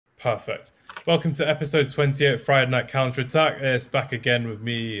Perfect. Welcome to episode 28, Friday Night Counterattack. It's back again with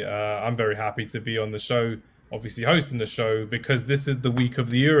me. I'm very happy to be on the show, obviously hosting the show, because this is the week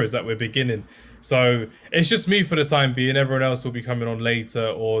of the Euros that we're beginning. So it's just me for the time being. Everyone else will be coming on later,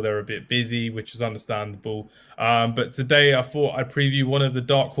 or they're a bit busy, which is understandable. But today I thought I'd preview one of the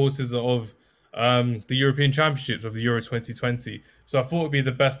dark horses of the European Championships of the Euro 2020. So I thought it'd be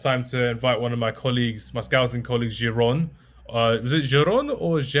the best time to invite one of my colleagues, my scouting colleagues, Jeroen. Was it Jeroen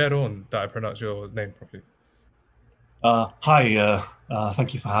or Jeroen that I pronounced your name properly? Hi,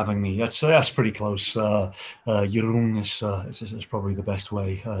 thank you for having me. That's pretty close. Jeroen is probably the best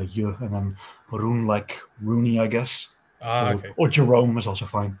way. You and then Roon like Rooney, I guess, Okay. or Jerome is also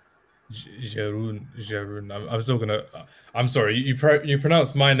fine. Jeroen. I'm still gonna. I'm sorry. You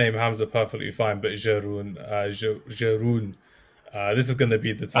pronounce my name Hamza perfectly fine, but Jeroen, Jeroen. This is going to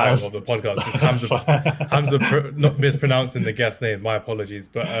be the title of That's, the podcast. Just that's fine. Not mispronouncing the guest name. My apologies,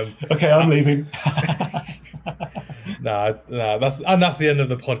 but Okay, I'm leaving. that's the end of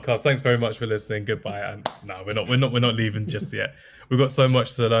the podcast. Thanks very much for listening. Goodbye. And no, we're not leaving just yet. We've got so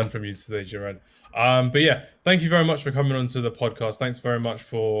much to learn from you today, Jeroen. But yeah, thank you very much for coming onto the podcast. Thanks very much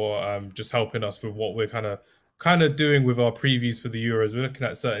for just helping us with what we're kind of doing with our previews for the Euros. We're looking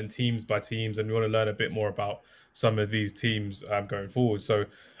at certain teams by teams, and we want to learn a bit more about some of these teams going forward. So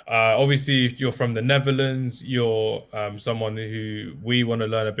obviously, if you're from the Netherlands, you're someone who we want to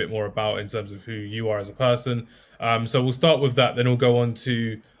learn a bit more about in terms of who you are as a person. So we'll start with that, then we'll go on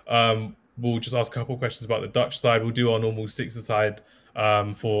to we'll just ask a couple of questions about the Dutch side. We'll do our normal six-a-side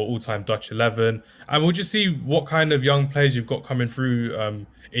for all-time Dutch 11, and we'll just see what kind of young players you've got coming through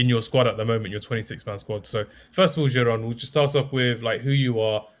in your squad at the moment, your 26-man squad. So first of all, Jeroen, we'll just start off with like who you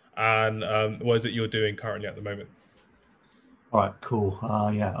are and what is it you're doing currently at the moment. All right, cool.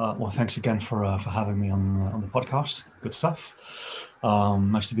 Well, thanks again for having me on the podcast. Good stuff.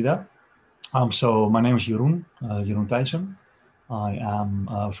 Nice to be there. So my name is Jeroen Thijssen. I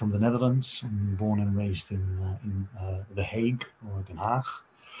am from the Netherlands. I'm born and raised in The Hague or Den Haag.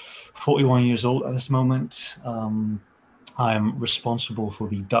 41 years old at this moment. I am responsible for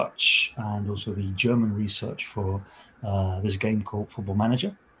the Dutch and also the German research for this game called Football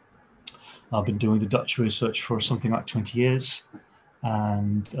Manager. I've been doing the Dutch research for something like 20 years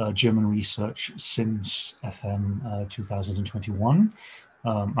and German research since FM 2021.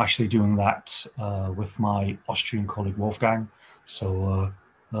 Actually doing that with my Austrian colleague Wolfgang. So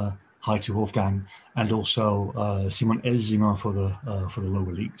hi to Wolfgang, and also Simon Elzinger for the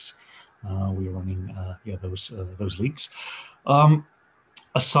lower leagues. We're running those leagues.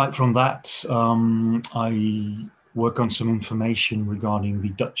 Aside from that, I work on some information regarding the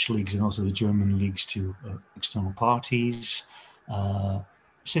Dutch leagues and also the German leagues to external parties,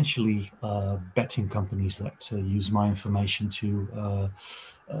 essentially betting companies that use my information to,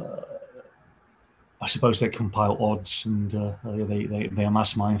 I suppose they compile odds and they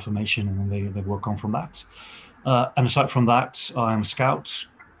amass my information and then they work on from that. And aside from that, I'm a scout.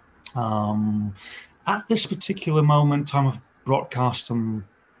 At this particular moment, time of broadcast, I'm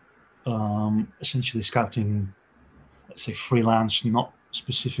essentially scouting, let's say, freelance, not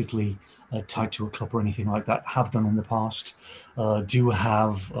specifically tied to a club or anything like that. Have done in the past. Do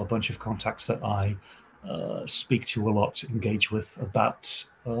have a bunch of contacts that I speak to a lot, engage with about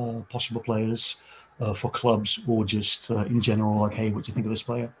possible players for clubs or just in general, like, hey, what do you think of this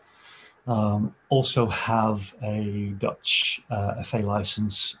player? Also have a Dutch FA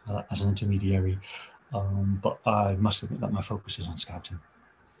license as an intermediary, but I must admit that my focus is on scouting.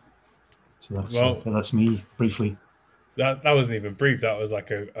 So that's me briefly. That wasn't even brief. That was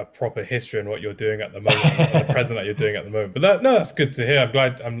like a proper history on what you're doing at the moment, and the present that you're doing at the moment. But that's good to hear.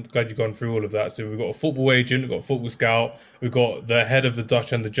 I'm glad you've gone through all of that. So we've got a football agent, we've got a football scout, we've got the head of the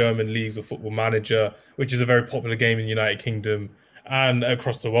Dutch and the German leagues of Football Manager, which is a very popular game in the United Kingdom and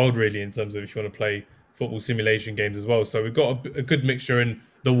across the world, really, in terms of if you want to play football simulation games as well. So we've got a good mixture in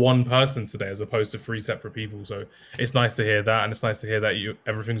the one person today, as opposed to three separate people. So it's nice to hear that, and it's nice to hear that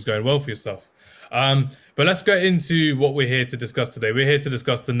everything's going well for yourself. But let's get into what we're here to discuss today. We're here to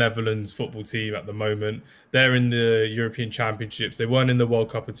discuss the Netherlands football team at the moment. They're in the European Championships. They weren't in the World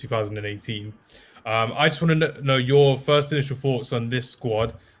Cup of 2018. I just want to know your first initial thoughts on this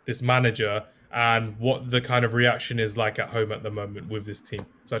squad, this manager, and what the kind of reaction is like at home at the moment with this team.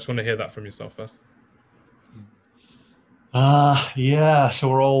 So I just want to hear that from yourself first. So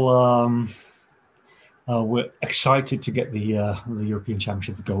we're all we're excited to get the European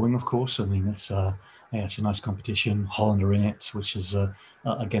Championships going. Of course, I mean it's a nice competition. Holland are in it, which is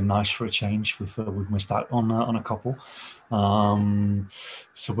again nice for a change. We've missed out on a couple,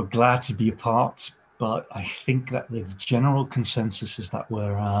 so we're glad to be a part. but I think that the general consensus is that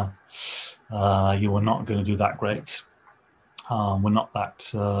you were not going to do that great. We're not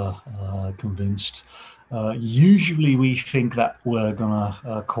that convinced. Usually we think that we're going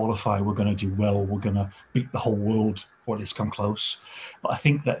to qualify, we're going to do well, we're going to beat the whole world, or at least come close. But I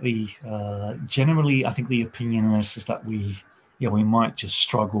think that generally, I think the opinion is that we might just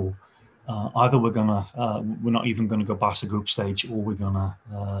struggle. Either we're not even going to go past the group stage, or we're going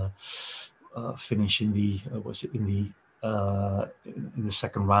to finish in the in the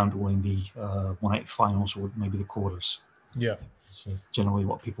second round, or in the 1/8 finals, or maybe the quarters. Yeah. So generally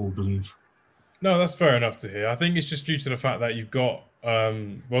what people believe. No, that's fair enough to hear. I think it's just due to the fact that you've got,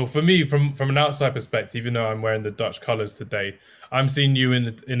 well, for me, from an outside perspective, even though I'm wearing the Dutch colours today, I'm seeing you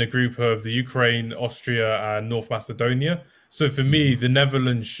in a group of the Ukraine, Austria, and North Macedonia. So for me, the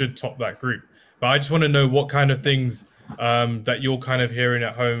Netherlands should top that group. But I just want to know what kind of things that you're kind of hearing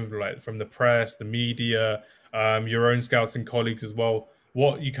at home, like from the press, the media, your own scouts and colleagues as well.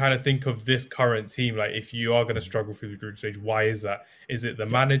 What you kind of think of this current team? Like, if you are going to struggle through the group stage, why is that? Is it the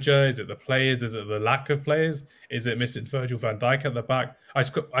manager? Is it the players? Is it the lack of players? Is it missing Virgil van Dijk at the back? I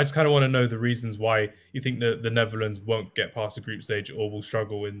just kind of want to know the reasons why you think that the Netherlands won't get past the group stage, or will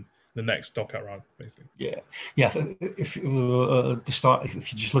struggle in the next knockout round, basically. Yeah. If to start,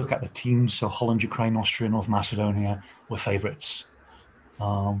 if you just look at the teams, so Holland, Ukraine, Austria, North Macedonia were favourites.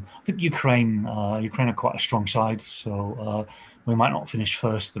 I think Ukraine are quite a strong side, so we might not finish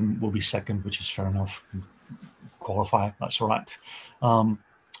first, and we'll be second, which is fair enough. Qualify, that's all right.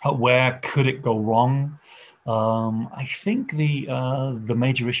 Where could it go wrong? I think the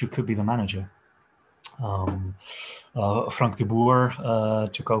major issue could be the manager. Frank de Boer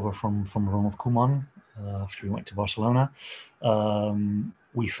took over from Ronald Koeman after he went to Barcelona.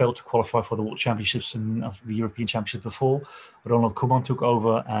 We failed to qualify for the World Championships and the European Championships before. Ronald Koeman took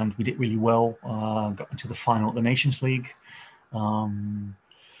over, and we did really well. Got into the final at the Nations League.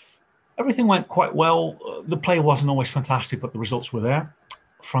 Everything went quite well. The play wasn't always fantastic, but the results were there.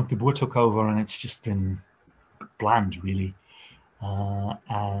 Frank de Boer took over, and it's just been bland, really.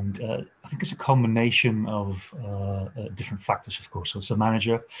 And I think it's a combination of different factors, of course. So it's a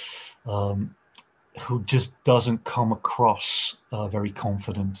manager who just doesn't come across very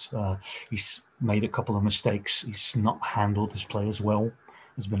confident. He's made a couple of mistakes. He's not handled his players well.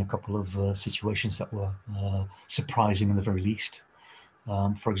 There's been a couple of situations that were surprising in the very least.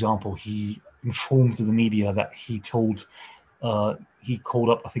 For example, he informed the media that he called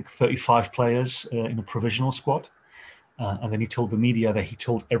up, I think, 35 players in a provisional squad. And then he told the media that he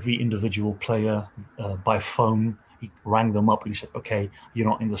told every individual player by phone. He rang them up and he said, "Okay, you're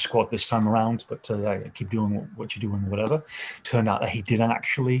not in the squad this time around, but keep doing what you're doing, whatever." Turned out that he didn't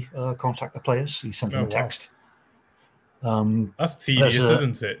actually contact the players. He sent them a text. That's tedious,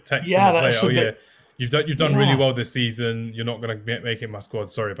 isn't it? Texting the player, you've done really well this season. You're not going to make it in my squad.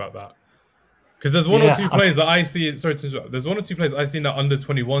 Sorry about that. Because there's one or two players that I see. Sorry to interrupt. There's one or two players I see in that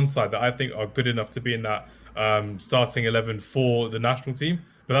under-21 side that I think are good enough to be in that starting 11 for the national team.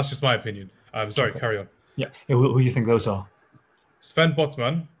 But that's just my opinion. Sorry, carry on. Yeah, who do you think those are? Sven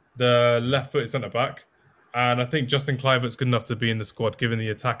Botman, the left-footed centre-back. And I think Justin Kluivert's good enough to be in the squad, given the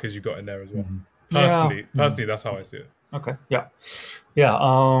attackers you got in there as well. Personally, that's how I see it. Okay, yeah.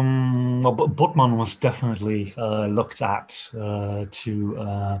 Well, Botman was definitely looked at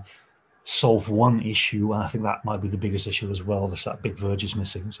to solve one issue, and I think that might be the biggest issue as well. There's that big Virgil's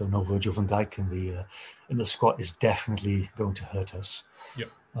missing, so no Virgil van Dijk in the squad is definitely going to hurt us. Yeah.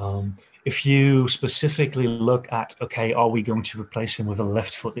 If you specifically look at, okay, are we going to replace him with a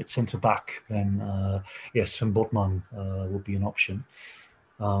left-footed centre back? Then yes, Sven Botman will be an option.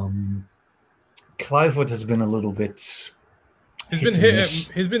 Kluivert has been a little bit. He's been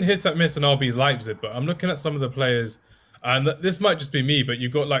hit at miss in RB Leipzig, but I'm looking at some of the players, and this might just be me, but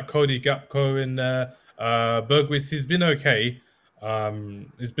you've got like Cody Gakpo in there. Bergwijn, he's been okay.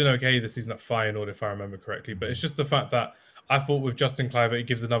 He's been okay this season at Feyenoord, if I remember correctly. But it's just the fact that I thought with Justin Kluivert, he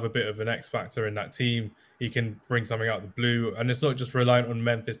gives another bit of an X factor in that team. He can bring something out of the blue, and it's not just reliant on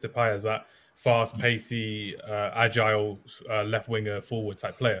Memphis Depay as that fast, pacey, agile left winger forward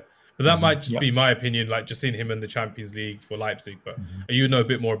type player. But that might just be my opinion, like just seeing him in the Champions League for Leipzig. But you know a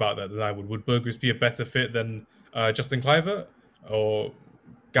bit more about that than I would. Would Bergwijn be a better fit than Justin Kluivert or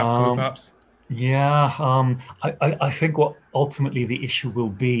Gakpo, perhaps? Yeah, I think what ultimately the issue will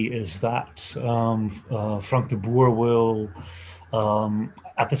be is that Frank de Boer will,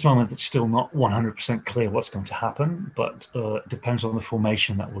 at this moment, it's still not 100% clear what's going to happen, but it depends on the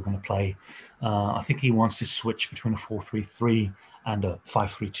formation that we're going to play. I think he wants to switch between a 4-3-3 and a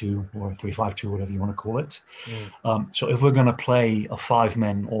 5-3-2 or a 3-5-2, whatever you want to call it. Mm. So if we're going to play a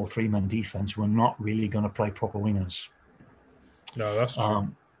 5-man or 3-man defense, we're not really going to play proper wingers. No, that's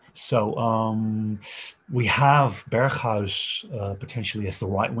true. We have Berghuis potentially as the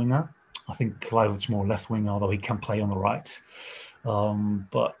right winger. I think Kluivert's more left winger, although he can play on the right.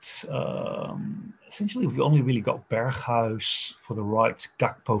 Essentially, we've only really got Berghuis for the right,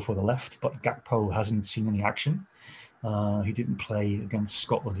 Gakpo for the left, but Gakpo hasn't seen any action. He didn't play against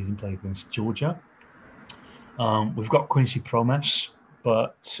Scotland. He didn't play against Georgia. We've got Quincy Promes,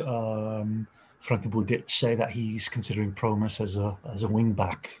 but Frank de Boer did say that he's considering Promes as a wing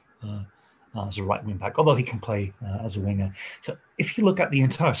back, as a right wing back, although he can play as a winger. So if you look at the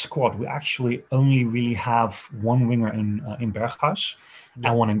entire squad, we actually only really have one winger in Berghuis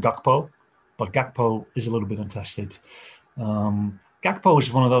and one in Gakpo, but Gakpo is a little bit untested. Gakpo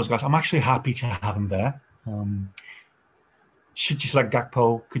is one of those guys. I'm actually happy to have him there. Should you select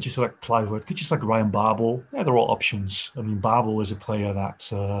Gakpo? Could you select Kluivert? Could you select Ryan Babel? Yeah, they're all options. I mean, Babel is a player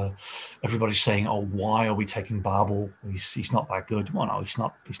that everybody's saying, "Oh, why are we taking Babel? He's not that good." Well, no, he's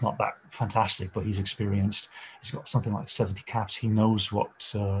not. He's not that fantastic, but he's experienced. He's got something like 70 caps. He knows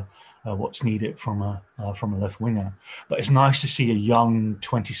what's needed from a left winger. But it's nice to see a young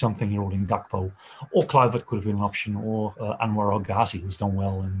 20-something-year-old in Gakpo, or Kluivert could have been an option, or Anwar El Ghazi, who's done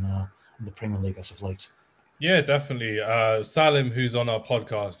well in the Premier League as of late. Yeah, definitely. Salim, who's on our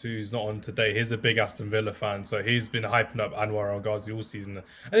podcast, who's not on today, he's a big Aston Villa fan, so he's been hyping up Anwar El Ghazi all season,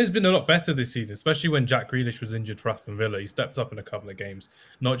 and he's been a lot better this season, especially when Jack Grealish was injured for Aston Villa. He stepped up in a couple of games,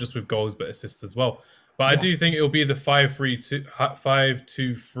 not just with goals but assists as well. But I do think it'll be the 5-3-2,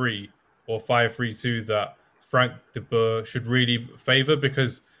 5-2-3 or 5-3-2 that Frank de Boer should really favour,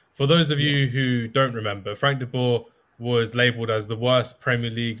 because for those of you who don't remember, Frank de Boer was labelled as the worst Premier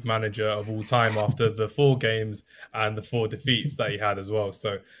League manager of all time after the 4 games and the 4 defeats that he had as well.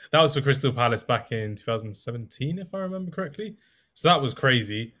 So that was for Crystal Palace back in 2017, if I remember correctly. So that was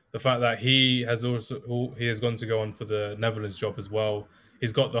crazy. The fact that he has gone to go on for the Netherlands job as well.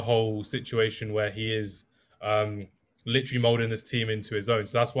 He's got the whole situation where he is literally molding this team into his own.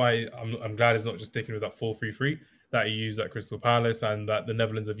 So that's why I'm glad he's not just sticking with that 4-3-3 that he used at Crystal Palace and that the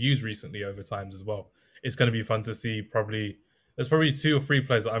Netherlands have used recently over times as well. It's going to be fun to see. There's probably 2 or 3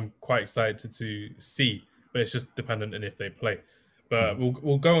 players that I'm quite excited to see, but it's just dependent on if they play. But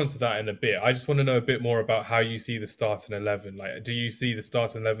we'll go into that in a bit. I just want to know a bit more about how you see the starting 11. Like, do you see the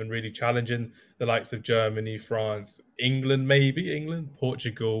starting 11 really challenging the likes of Germany, France, England,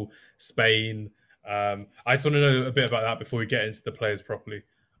 Portugal, Spain? I just want to know a bit about that before we get into the players properly.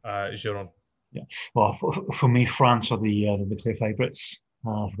 Jeroen. Yeah. Well, for me, France are the clear favourites.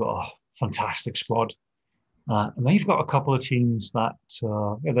 I've got a fantastic squad. And then you've got a couple of teams that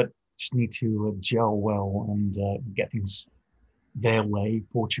just need to gel well and get things their way.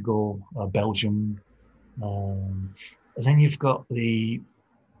 Portugal, Belgium. And then you've got they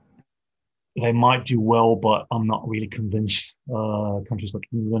might do well, but I'm not really convinced. Countries like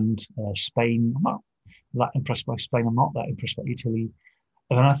England, Spain. I'm not that impressed by Spain. I'm not that impressed by Italy.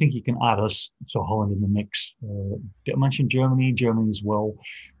 And then I think you can add us, so Holland in the mix. Did I mention Germany as well?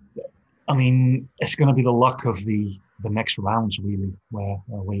 I mean, it's going to be the luck of the next rounds, really, where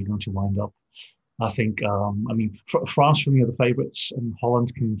you're going to wind up. I think, France for me are the favourites, and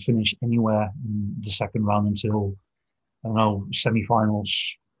Holland can finish anywhere in the second round until, I don't know,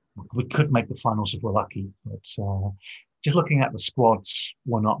 semi-finals. We could make the finals if we're lucky, but just looking at the squads,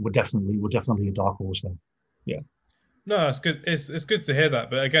 we're not. We're definitely a dark horse there. Yeah. No, it's good. It's good to hear that.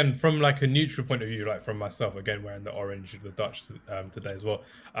 But again, from like a neutral point of view, like from myself, again wearing the orange of the Dutch today as well.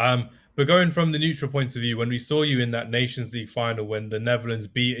 But going from the neutral point of view, when we saw you in that Nations League final when the Netherlands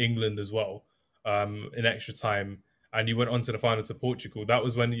beat England as well, in extra time, and you went on to the final to Portugal, that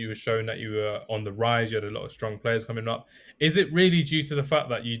was when you were showing that you were on the rise. You had a lot of strong players coming up. Is it really due to the fact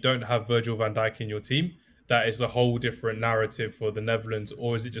that you don't have Virgil van Dijk in your team that is a whole different narrative for the Netherlands,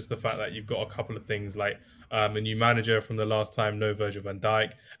 or is it just the fact that you've got a couple of things like a new manager from the last time, no Virgil van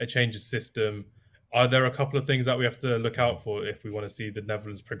Dijk, a change of system? Are there a couple of things that we have to look out for if we want to see the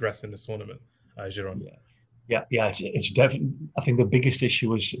Netherlands progress in this tournament, Jeroen? Yeah. It's definitely. I think the biggest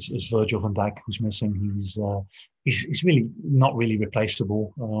issue is Virgil van Dijk, who's missing. He's really not really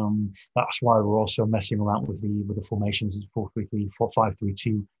replaceable. That's why we're also messing around with the formations 4-3-3,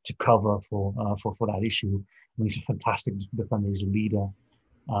 4-5-3-2 to cover for that issue. And he's a fantastic defender. He's a leader.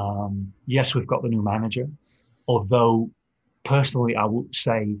 Yes, we've got the new manager. Although personally, I would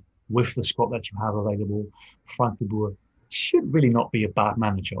say with the squad that you have available, Frank de Boer should really not be a bad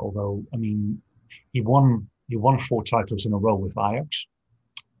manager. Although, I mean, he won 4 titles in a row with Ajax,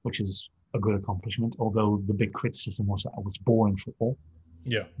 which is a good accomplishment. Although the big criticism was that it was boring football.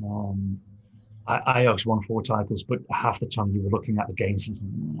 Yeah. Ajax won 4 titles, but half the time you were looking at the games and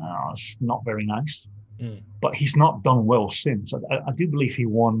thinking, oh, it's not very nice. Mm. But he's not done well since. I do believe he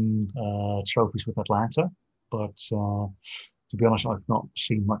won trophies with Atlanta, but to be honest, I've not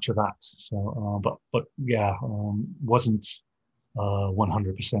seen much of that. So, but yeah, wasn't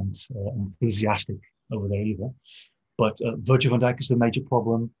 100% enthusiastic over there either. But Virgil van Dijk is the major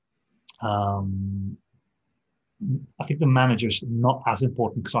problem. I think the manager's not as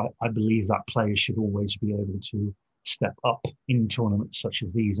important because I believe that players should always be able to step up in tournaments such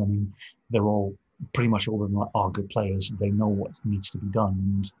as these. I mean, they're all pretty much all of them are good players. They know what needs to be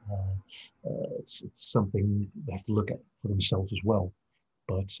done, and it's something they have to look at for themselves as well.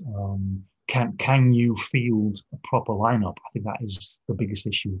 But can you field a proper lineup? I think that is the biggest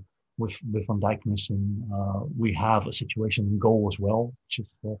issue with Van Dijk missing. We have a situation in goal as well,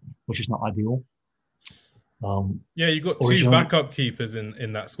 which is not ideal. Yeah, you've got two backup keepers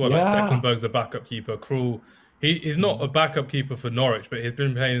in that squad. Yeah. Like Stekelenburg's a backup keeper. Krul, he's not a backup keeper for Norwich, but he's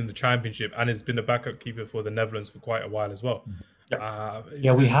been playing in the Championship and has been a backup keeper for the Netherlands for quite a while as well.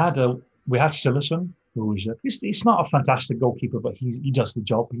 Yeah, we had Sillerson, who is he's not a fantastic goalkeeper, but he does the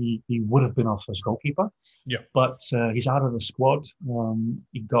job. He would have been our first goalkeeper. Yeah, but he's out of the squad.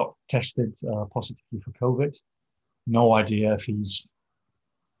 He got tested positively for COVID. No idea if he's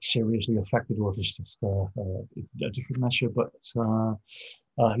seriously affected or if it's just a different measure, but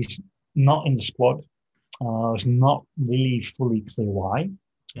he's not in the squad. It's not really fully clear why,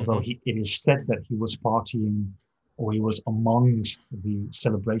 although it is said that he was partying or he was amongst the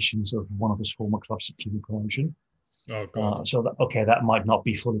celebrations of one of his former clubs at TV promotion. Oh God! So that might not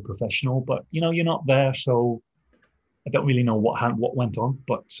be fully professional, but you're not there, so I don't really know what went on.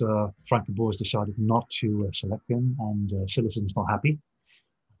 But Frank de Boer has decided not to select him, and Sillerson's not happy.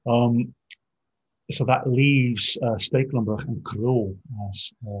 So that leaves Stekelenburg and Krul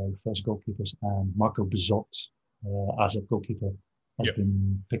as first goalkeepers, and Marco Bizot as a goalkeeper has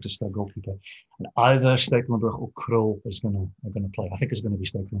been picked as their goalkeeper. And either Stekelenburg or Krul is gonna play. I think it's going to be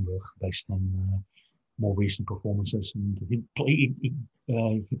Stekelenburg based on more recent performances, and he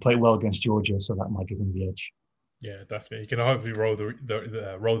played well against Georgia, so that might give him the edge. Yeah, definitely. You can hopefully roll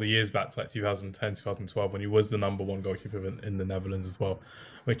the years back to like 2010, 2012 when he was the number one goalkeeper in the Netherlands as well,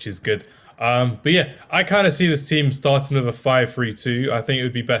 which is good. But yeah, I kind of see this team starting with a 5-3-2. I think it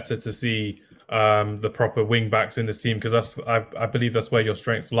would be better to see the proper wing backs in this team because I believe that's where your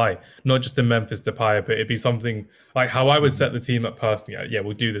strengths lie. Not just in Memphis Depay, but it'd be something like how I would set the team up personally. Yeah,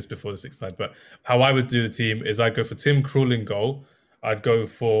 we'll do this before the 6th side, but how I would do the team is I'd go for Tim Krul in goal. I'd go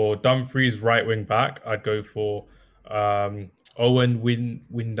for Dumfries right wing back. I'd go for Owen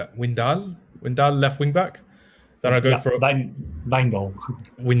Windal left wing back. Then I'd go for Windal.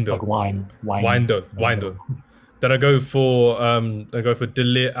 Like Windal. Then I go for De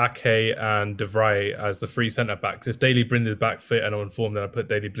Ligt, Ake, and De Vrij as the three centre backs. If Daley Blind is back fit and on form, then I put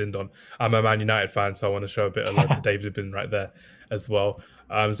Daley Blind on. I'm a Man United fan, so I want to show a bit of love to David Blind right there as well.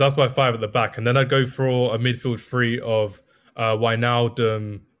 So that's my 5 at the back, and then I'd go for a midfield 3 of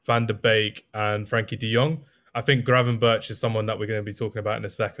Wijnaldum, Van der Beek, and Frankie de Jong. I think Gravenberch is someone that we're going to be talking about in a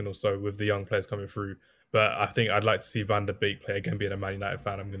second or so with the young players coming through. But I think I'd like to see Van der Beek play again. Being a Man United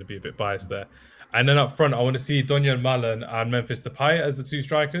fan, I'm going to be a bit biased there. And then up front, I want to see Donyell Malen and Memphis Depay as the 2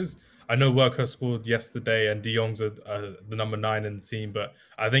 strikers. I know Workhurst scored yesterday and de Jong's the number 9 in the team, but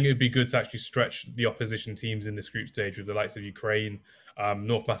I think it would be good to actually stretch the opposition teams in this group stage with the likes of Ukraine,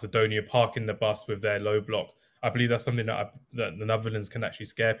 North Macedonia, parking the bus with their low block. I believe that's something that the Netherlands can actually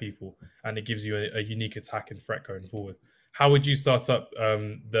scare people, and it gives you a unique attacking threat going forward. How would you start up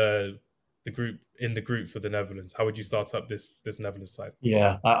the group for the Netherlands? How would you start up this Netherlands side?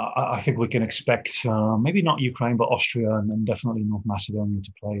 Yeah, I think we can expect maybe not Ukraine, but Austria and definitely North Macedonia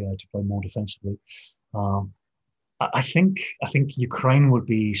to play more defensively. I think Ukraine would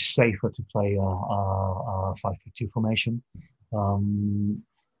be safer to play a 5-3-2 formation.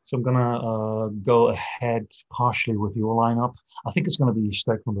 So I'm gonna go ahead partially with your lineup. I think it's going to be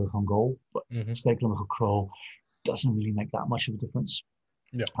Stekelenburg on goal, but Stekelenburg or Krul doesn't really make that much of a difference.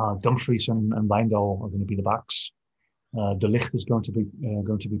 Yeah. Dumfries and Wijndal are going to be the backs. De Ligt is going to be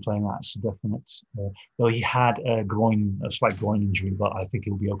playing that as a definite. Though he had a slight groin injury, but I think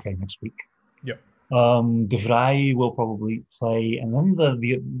he'll be okay next week. Yeah. De Vrij will probably play, and then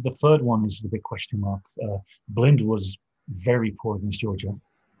the third one is the big question mark. Blind was very poor against Georgia.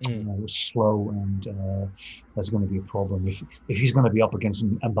 It was slow, and that's going to be a problem. If he's going to be up against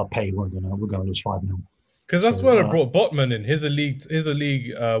Mbappe, we're going to lose 5-0. Because that's where I brought Botman in. He's a league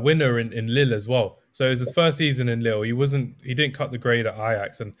winner in Lille as well. So it was his first season in Lille. He didn't cut the grade at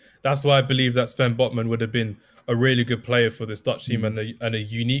Ajax, and that's why I believe that Sven Botman would have been a really good player for this Dutch team, Mm. and a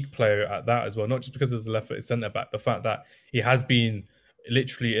unique player at that as well. Not just because of the left-footed centre back, the fact that he has been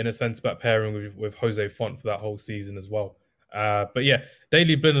literally in a centre back pairing with Jose Font for that whole season as well. But yeah,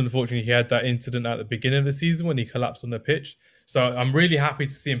 Daley Blind, unfortunately, he had that incident at the beginning of the season when he collapsed on the pitch. So I'm really happy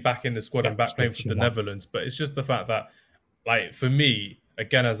to see him back in the squad Yeah, and it's back good playing to for see the that. Netherlands. But it's just the fact that, like, for me,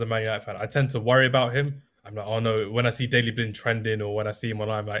 again, as a Man United fan, I tend to worry about him. I'm like, oh no, when I see Daley Blind trending or when I see him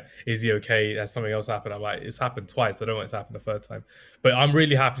online, I'm like, is he okay? Has something else happened? I'm like, it's happened twice. I don't want it to happen the third time. But I'm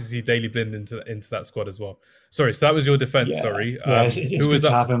really happy to see Daley Blind into that squad as well. Sorry, so that was your defense. Yeah, Sorry. yeah, it's Who good was to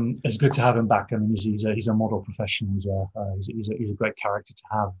up? have him. It's good to have him back. I mean, he's a model professional. He's a great character to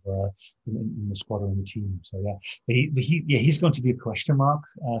have in the squad or in the team. So yeah, he's going to be a question mark.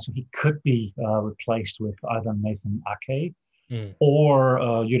 So he could be replaced with either Nathan Ake Mm, or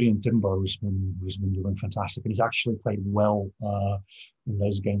Jurien Timber, who's been doing fantastic, and he's actually played well in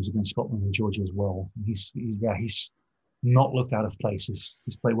those games against Scotland and Georgia as well. And he's not looked out of place.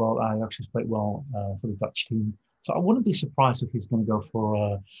 He's played well at Ajax. He's played well for the Dutch team. So I wouldn't be surprised if he's going to go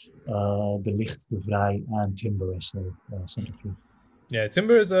for De Ligt, De Vrij, and Timber as centre mm. three. Yeah,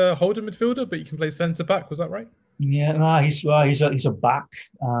 Timber is a holding midfielder, but you can play centre back. Was that right? Yeah, no, he's a back,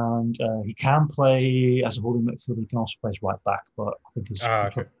 and he can play as a holding midfielder. He can also play as right back, but I think his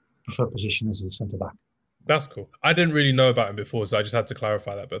Okay. preferred position is a centre back. That's cool. I didn't really know about him before, so I just had to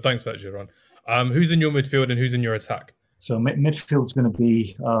clarify that. But thanks for that, Jeroen. Who's in your midfield and who's in your attack? So midfield's going to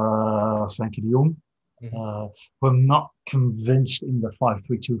be Frenkie de Jong. Hmm. Who I'm not convinced in the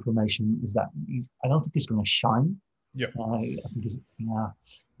 5-3-2 formation is that I don't think he's going to shine. Yeah. I think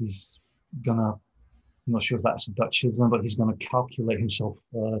he's gonna. I'm not sure if that's a Dutchism, but he's going to calculate himself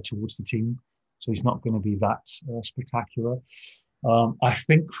towards the team. So he's not going to be that spectacular. I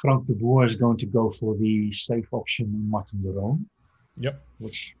think Frank de Boer is going to go for the safe option, Martin de Roon, Yep.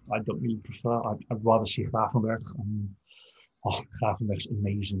 which I don't really prefer. I'd rather see Gravenberg. Gravenberg's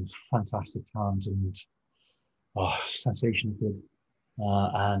amazing, fantastic talent, and sensational good.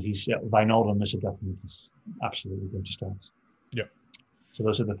 And Wijnaldum is a definite, absolutely going to start. Yep. So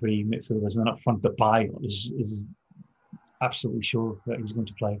those are the three midfielders. And then up front, Depay is absolutely sure that he's going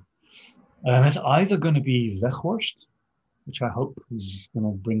to play. And it's either going to be Weghorst, which I hope is going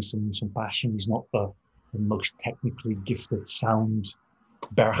to bring some passion. He's not the most technically gifted, sound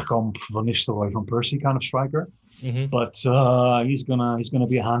Bergkamp, Van Nistelrooy, Van Persie kind of striker, Hmm. but he's gonna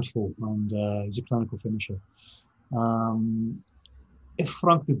be a handful, and he's a clinical finisher. If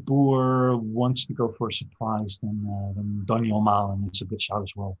Frank de Boer wants to go for a surprise, then Daniel Malen is a good shout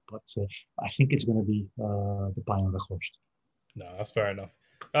as well. But I think it's going to be the Bayern Weghorst. No, that's fair enough.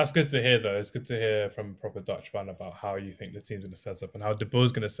 That's good to hear, though. It's good to hear from a proper Dutch fan about how you think the team's going to set up and how De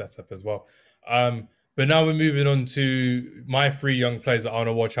Boer's going to set up as well. But now we're moving on to my three young players that I want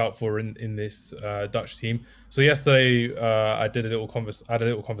to watch out for in this Dutch team. So yesterday, I had a little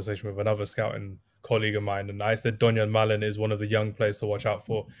conversation with another scouting colleague of mine, and I said Donjan Malen is one of the young players to watch out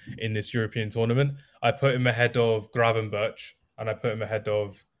for in this European tournament. I put him ahead of Gravenberch, and I put him ahead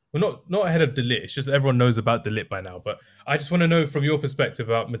of not ahead of De Ligt. It's just everyone knows about De Ligt by now. But I just want to know from your perspective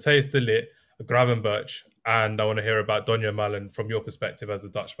about Matthijs De Ligt, Gravenberch, and I want to hear about Donjan Malen from your perspective as a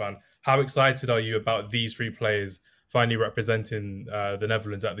Dutch fan. How excited are you about these three players finally representing the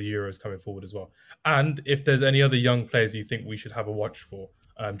Netherlands at the Euros coming forward as well? And if there's any other young players you think we should have a watch for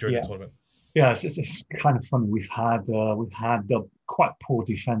during the Yeah, tournament? yeah, it's kind of funny. We've had quite poor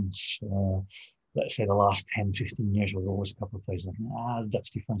defense. Let's say the last 10, 15 years, with always a couple of players like, the Dutch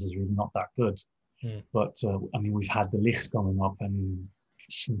defense is really not that good. Hmm. But I mean, we've had De Ligt coming up and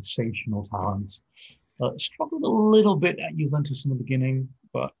sensational talent. Struggled a little bit at Juventus in the beginning,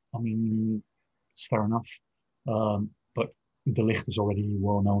 but I mean, it's fair enough. But De Ligt is already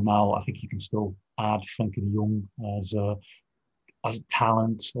well known now. I think you can still add Frenkie de Jong as a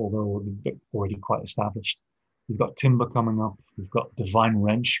talent, although they're already quite established. We've got Timber coming up. We've got Divine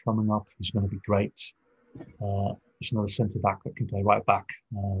Wrench coming up, who's going to be great. There's another centre back that can play right back.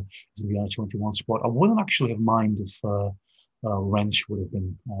 Is in the under-21 squad. I wouldn't actually have minded if Wrench would have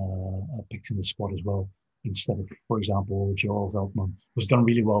been picked in the squad as well, instead of, for example, Joel Veldman, who's done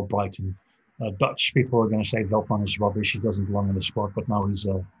really well at Brighton. Dutch people are going to say Veldman is rubbish. He doesn't belong in the squad, but now he's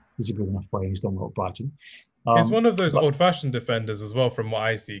a good enough player. He's done well at Brighton. He's one of those But old-fashioned defenders as well, from what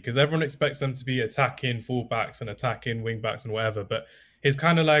I see, because everyone expects them to be attacking fullbacks and attacking wingbacks and whatever. But he's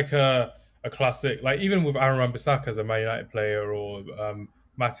kind of like a classic, like even with Aaron Wan-Bissaka as a Man United player or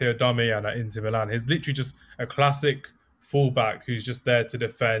Matteo Darmian at Inter Milan, he's literally just a classic fullback who's just there to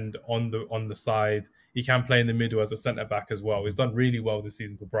defend on the side. He can play in the middle as a centre back as well. He's done really well this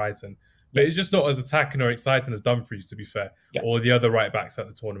season for Brighton. but Yeah. it's just not as attacking or exciting as Dumfries, to be fair, Yeah. or the other right backs at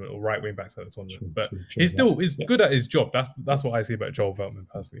the tournament or right wing backs at the tournament. True. But True. True. he's Yeah. still is Yeah. good at his job. That's Yeah. what I see about Joel Veltman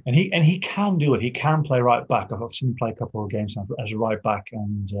personally. And he can do it. He can play right back. I've seen him play a couple of games now as a right back,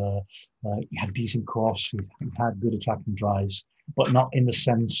 and he had decent cross. He had good attacking drives, but not in the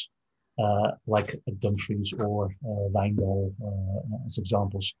sense like Dumfries or Wijndal as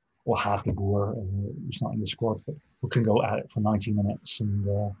examples, or De Boer, who's not in the squad, but who can go at it for 90 minutes and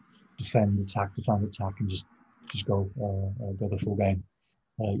defend, attack, and just go the full game.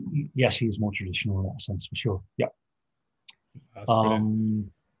 Yes, he is more traditional in that sense for sure. Yeah. That's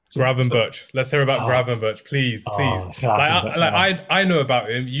brilliant. Gravenberch. Let's hear about Gravenberch, please. I know about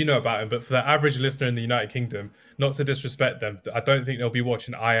him, you know about him, but for the average listener in the United Kingdom, not to disrespect them, I don't think they'll be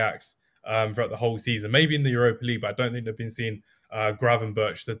watching Ajax throughout the whole season. Maybe in the Europa League, but I don't think they've been seeing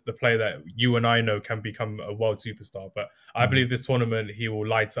Gravenberch, the player that you and I know can become a world superstar. But I believe this tournament he will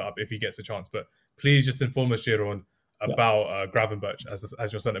light it up if he gets a chance. But please just inform us, Jeroen, about Gravenberch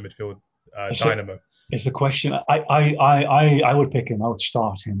as your centre midfield dynamo. It's a question. I would pick him. I would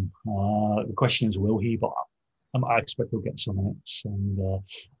start him. The question is, will he? But I expect he'll get some minutes. And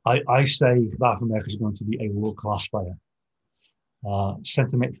I say Gravenberch is going to be a world-class player.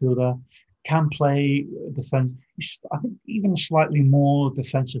 Centre midfielder, can play defense. I think even slightly more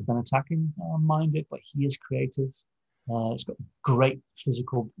defensive than attacking minded, but he is creative. He's got great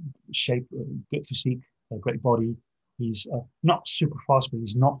physical shape, good physique, a great body. He's not super fast, but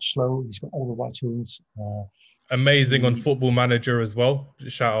he's not slow. He's got all the right tools. Amazing on Football Manager as well.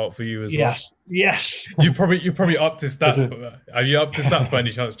 Shout out for you as well. Yes. You're probably up to stats. Are you up to stats by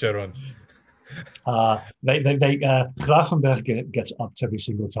any chance, Jeroen? Gravenberch gets up every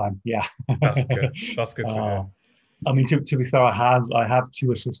single time. Yeah, that's good. That's good to hear. I mean, to be fair, I have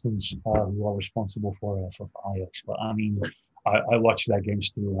two assistants who are responsible for Ajax. But I mean, I watch their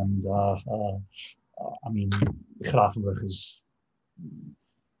games too, and I mean, Gravenberch is.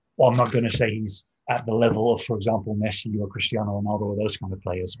 Well, I'm not going to say he's at the level of, for example, Messi or Cristiano Ronaldo or those kind of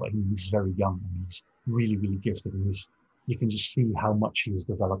players, but he's very young and he's really, really gifted. And you can just see how much he is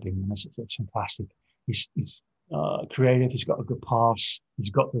developing, and it's fantastic. He's creative. He's got a good pass. He's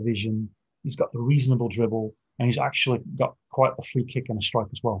got the vision. He's got the reasonable dribble, and he's actually got quite a free kick and a strike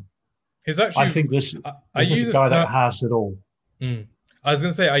as well. I think this is a guy that has it all. I was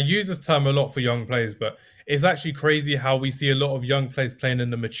going to say, I use this term a lot for young players, but it's actually crazy how we see a lot of young players playing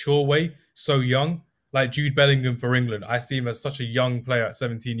in a mature way, so young. Like Jude Bellingham for England. I see him as such a young player at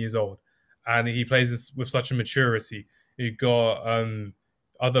 17 years old, and he plays with such a maturity. You've got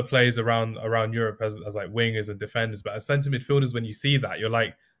other players around Europe as like wingers and defenders, but as centre midfielders, when you see that, you're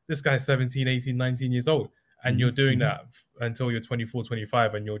like, this guy's 17, 18, 19 years old, and you're doing that until you're 24,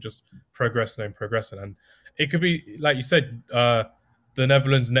 25, and you're just progressing. And it could be, like you said, the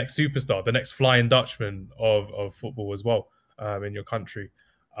Netherlands' next superstar, the next flying Dutchman of football as well in your country.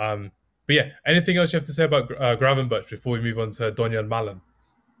 But yeah, anything else you have to say about Gravenberch before we move on to Donyell Malen?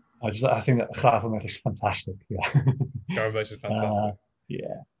 I think that Gravenberch is fantastic. Yeah, Gravenberch is fantastic.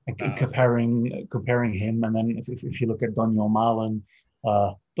 Yeah, and comparing him, and then if you look at Donyell Malen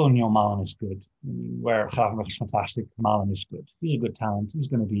is good. I mean, where Gravenberch is fantastic, Malen is good. He's a good talent. He's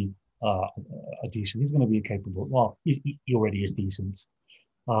going to be a decent. He's going to be capable. Well, he already is decent.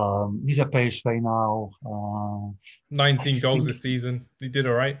 He's at PSV now. 19 goals this season. He did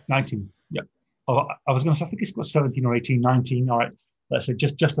all right. 19. Yeah. I was going to say, I think he's got 17 or 18, 19. All right. Let's say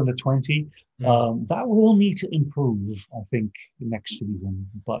just under 20. That will need to improve, I think, next season.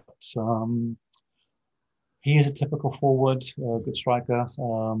 But he is a typical forward, good striker,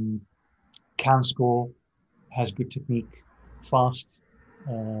 can score, has good technique, fast,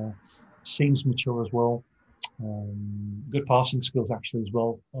 seems mature as well. Good passing skills actually as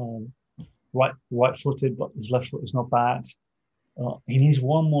well. Right-footed, but his left foot is not bad. He needs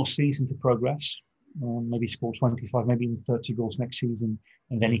one more season to progress. Maybe score 25, maybe even 30 goals next season,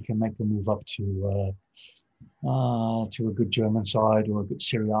 and then he can make the move up to a good German side or a good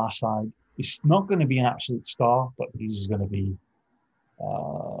Serie A side. He's not going to be an absolute star, but he's going to be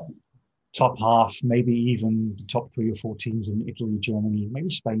top half, maybe even the top 3 or 4 teams in Italy, Germany, maybe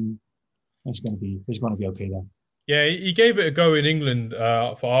Spain. He's going to be okay there. Yeah, he gave it a go in England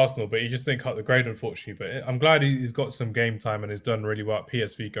for Arsenal, but he just didn't cut the grade, unfortunately. But I'm glad he's got some game time and has done really well at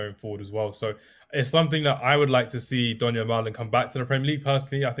PSV going forward as well. So it's something that I would like to see Donyell Malen come back to the Premier League.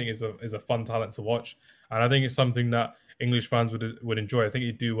 Personally, I think is a fun talent to watch, and I think it's something that English fans would enjoy. I think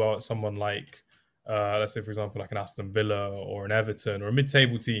he'd do well at someone like, let's say, for example, like an Aston Villa or an Everton or a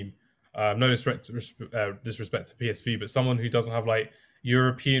mid-table team. No disrespect to PSV, but someone who doesn't have like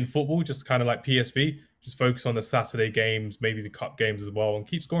European football, just kind of like PSV, just focus on the Saturday games, maybe the cup games as well, and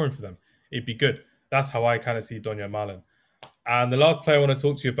keep scoring for them. it'd be good. That's how I kind of see Donyell Malen. And the last player I want to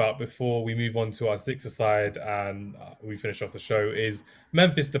talk to you about before we move on to our sixer side and we finish off the show is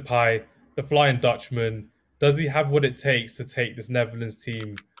Memphis Depay, the Flying Dutchman. Does he have what it takes to take this Netherlands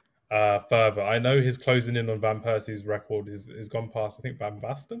team further? I know his closing in on Van Persie's record is gone past, I think, Van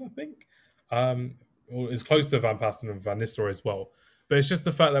Basten, I think. Or is close to Van Basten and Van Nistelrooy as well. But it's just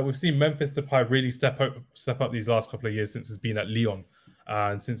the fact that we've seen Memphis Depay really step up these last couple of years since he's been at Lyon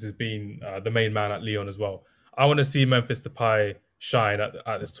and since he's been the main man at Lyon as well. I want to see Memphis Depay shine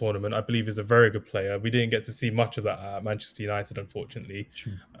at this tournament. I believe he's a very good player. We didn't get to see much of that at Manchester United, unfortunately.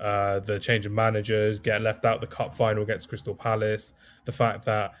 The change of managers, getting left out the cup final against Crystal Palace, the fact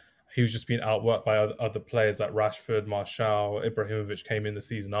that he was just being outworked by other players like Rashford, Martial, Ibrahimovic came in the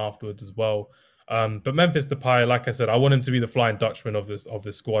season afterwards as well. But Memphis Depay, like I said, I want him to be the Flying Dutchman of this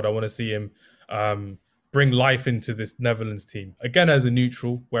squad. I want to see him bring life into this Netherlands team again as a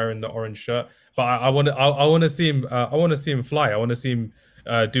neutral, wearing the orange shirt. But I want to see him. I want to see him fly. I want to see him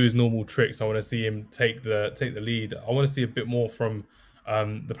do his normal tricks. I want to see him take the lead. I want to see a bit more from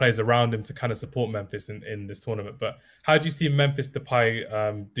the players around him to kind of support Memphis in this tournament. But how do you see Memphis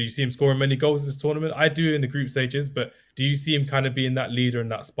Depay? Do you see him scoring many goals in this tournament? I do in the group stages, but do you see him kind of being that leader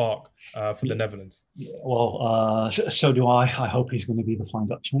and that spark for the Netherlands? Yeah, well, so do I. I hope he's going to be the Flying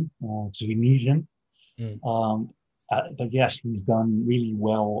Dutchman because we need him. But yes, he's done really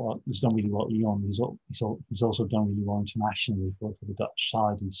well. He's done really well at Lyon. He's also done really well internationally for the Dutch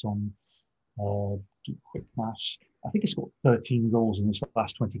side. He's on quick maths. I think he's got 13 goals in his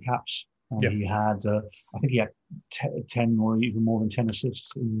last 20 caps. He had, I think he had 10 or even more than 10 assists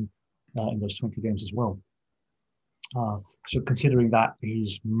in those 20 games as well. So considering that,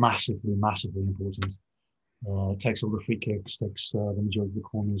 he's massively, massively important. Takes all the free kicks, takes the majority of the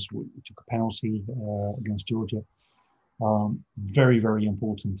corners. We took a penalty against Georgia. Very, very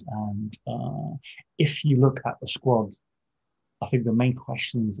important. And if you look at the squad, I think the main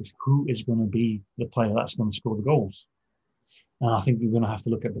question is who is going to be the player that's going to score the goals. And I think we're going to have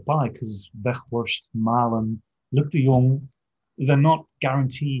to look at the pie because Weghorst, Malen, Luc de Jong, they're not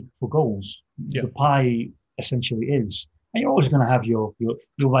guaranteed for goals. The pie essentially is. And you're always going to have your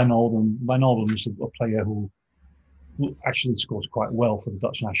Wijnaldum. Wijnaldum is a player who actually scores quite well for the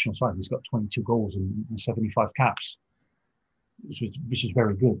Dutch national side. He's got 22 goals and 75 caps, which is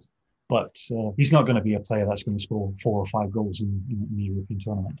very good. But he's not going to be a player that's going to score 4 or 5 goals in the European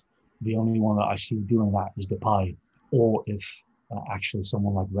tournament. The only one that I see doing that is Depay, or if actually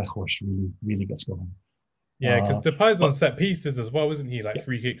someone like Weghorst really gets going. Yeah, because Depay's on set pieces as well, isn't he? Like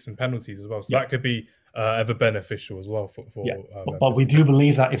free kicks and penalties as well. So that could be ever beneficial as well for but we do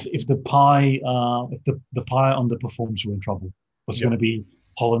believe that if the pie underperforms, we're in trouble. It's going to be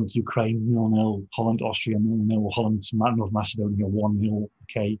Holland, Ukraine 0-0, Holland, Austria 0-0, Holland, North Macedonia 1-0.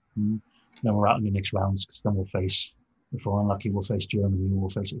 Okay, and then we're out in the next rounds because then we'll face, if we're unlucky, we'll face Germany, we'll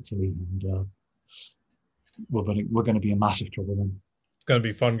face Italy, and we're going to be in massive trouble then. It's going to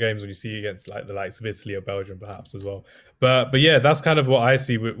be fun games when you see against like the likes of Italy or Belgium, perhaps as well. But yeah, that's kind of what I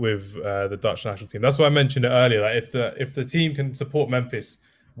see with the Dutch national team. That's why I mentioned it earlier. Like if the team can support Memphis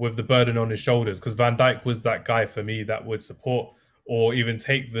with the burden on his shoulders, because Van Dijk was that guy for me that would support or even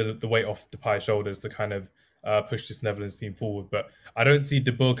take the weight off Depay's shoulders to kind of push this Netherlands team forward. But I don't see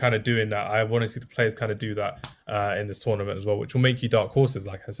De Boer kind of doing that. I want to see the players kind of do that in this tournament as well, which will make you dark horses,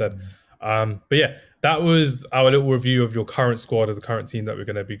 like I said. But yeah, that was our little review of your current squad, of the current team that we're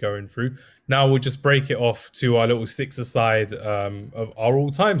going to be going through. Now we'll just break it off to our little six-a-side of our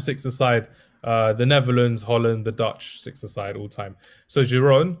all-time six-a-side, the Netherlands, Holland, the Dutch six-a-side all-time. So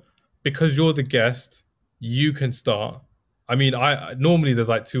Jeroen, because you're the guest, you can start. I mean, I normally there's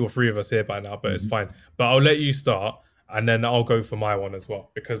like 2 or 3 of us here by now, but it's fine. But I'll let you start, and then I'll go for my one as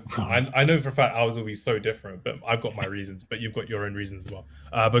well, because I know for a fact ours will be so different, but I've got my reasons, but you've got your own reasons as well.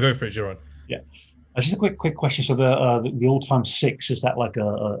 But go for it, Jeroen. Yeah. Just a quick question. So the all-time 6, is that like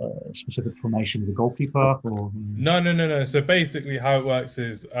a specific formation of the goalkeeper? Or? No. So basically how it works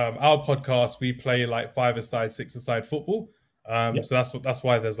is our podcast, we play like 5-a-side, 6-a-side football. So that's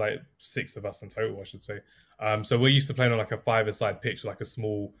why there's like 6 of us in total, I should say. So we're used to playing on like a 5-a-side pitch, like a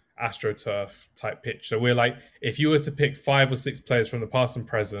small AstroTurf type pitch. So we're like, if you were to pick 5 or 6 players from the past and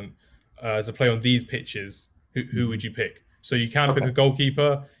present to play on these pitches, who would you pick? So you can pick a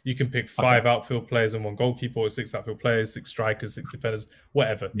goalkeeper, you can pick 5 outfield players and 1 goalkeeper, or 6 outfield players, 6 strikers, 6 defenders,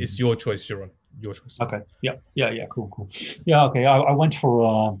 whatever. It's your choice, Jeroen. Your choice. Okay. Yeah. Cool. Yeah. Okay. I went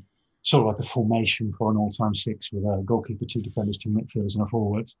for sort of like a formation for an all-time 6 with a goalkeeper, 2 defenders, 2 midfielders, and a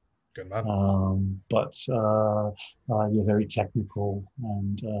forward. Good man. But you're very technical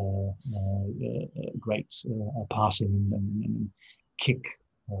and great passing and kick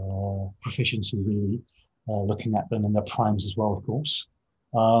proficiency, really, looking at them in their primes as well, of course.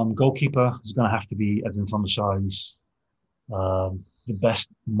 Goalkeeper is going to have to be Edwin van der Sars, the best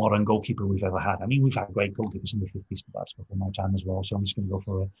modern goalkeeper we've ever had. I mean, we've had great goalkeepers in the 50s, but that's before my time as well. So I'm just going to go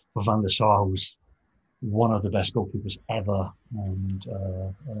for Van der Sar, who's one of the best goalkeepers ever, and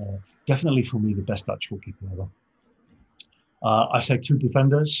definitely for me the best Dutch goalkeeper ever. I say two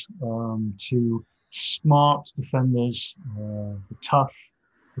defenders, two smart defenders, tough,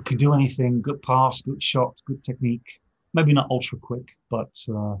 who can do anything, good pass, good shot, good technique. Maybe not ultra quick, but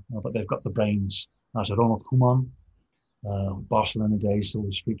they've got the brains. So Ronald Koeman, Barcelona days,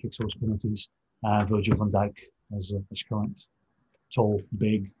 always free kicks, always penalties, and Virgil van Dijk as current, tall,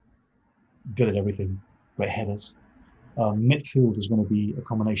 big, good at everything, great headers. Midfield is going to be a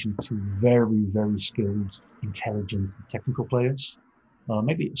combination of two very, very skilled, intelligent, technical players.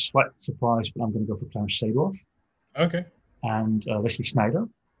 Maybe a slight surprise, but I'm going to go for Clarence Seedorf. Okay. And Wesley Sneijder.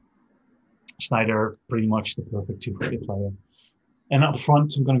 Sneijder, pretty much the perfect two-way player. And up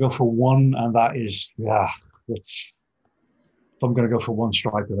front, I'm going to go for one, and that is, if I'm going to go for one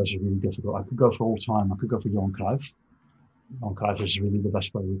striker, that's really difficult. I could go for all time. I could go for Johan Cruyff. Johan Cruyff is really the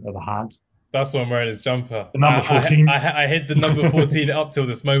best player we've ever had. That's why I'm wearing his jumper. The number 14. I hid the number 14 up till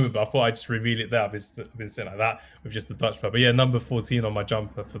this moment, but I thought I'd just reveal it there. I've been sitting like that with just the Dutchman. But yeah, number 14 on my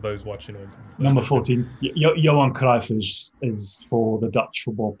jumper for those watching. Number 14. Johan Cruyff is for the Dutch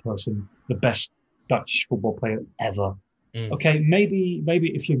football person, the best Dutch football player ever. Okay, maybe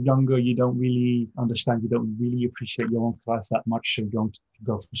if you're younger, you don't really understand, you don't really appreciate Johan Cruyff that much, so you're going to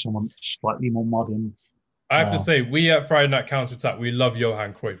go for someone slightly more modern. I have to say, we at Friday Night Counter Attack, we love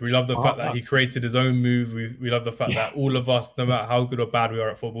Johan Cruyff. We love the fact that he created his own move. We love the fact that all of us, no matter how good or bad we are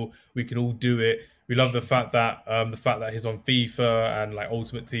at football, we can all do it. We love the fact that he's on FIFA and like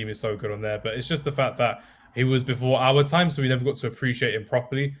Ultimate Team is so good on there. But it's just the fact that he was before our time, so we never got to appreciate him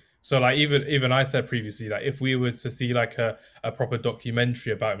properly. So like even I said previously, like if we were to see like a proper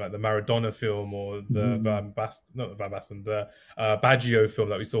documentary about him, like the Maradona film or the Baggio film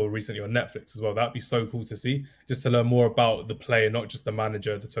that we saw recently on Netflix as well, that'd be so cool to see, just to learn more about the player, not just the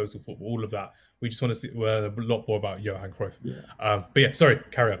manager, the total football, all of that. We just want to learn a lot more about Johan Cruyff. But yeah, sorry,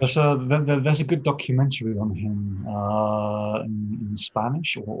 carry on. There's a good documentary on him in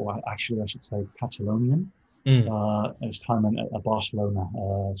Spanish, or actually I should say Catalonian. His time at Barcelona.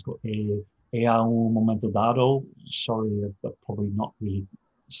 It's got un momento dado. Sorry, but probably not really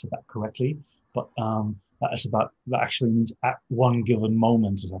said that correctly. But that actually means at one given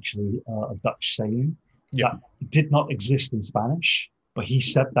moment is actually a Dutch saying that did not exist in Spanish. But he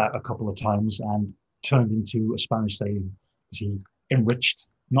said that a couple of times and turned into a Spanish saying because he enriched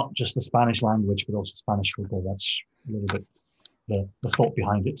not just the Spanish language but also Spanish football. That's a little bit the thought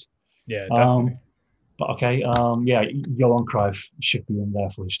behind it. Yeah, definitely. But okay, Johan Cruyff should be in there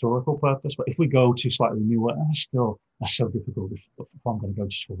for historical purpose. But if we go to slightly newer, that's so difficult if I'm going to go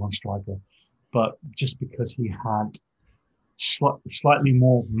just for one striker. But just because he had slightly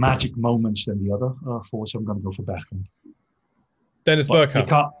more magic moments than the other forwards, so I'm going to go for Bergkamp. Dennis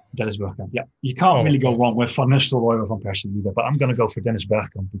Bergkamp. Dennis Bergkamp, yeah. You can't really go wrong with Van Nistelrooy or Van Persie either. But I'm going to go for Dennis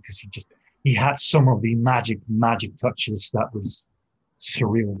Bergkamp because he had some of the magic touches that was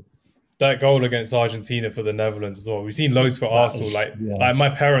surreal. That goal against Argentina for the Netherlands as well. We've seen loads for Arsenal. Like my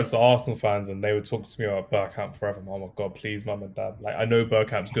parents are Arsenal fans, and they would talk to me about Bergkamp forever. Oh my God, please, mum and dad. Like I know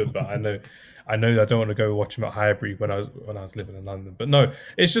Bergkamp's good, but I know I don't want to go watch him at Highbury when I was living in London. But no,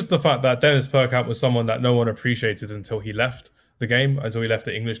 it's just the fact that Dennis Bergkamp was someone that no one appreciated until he left the game, until he left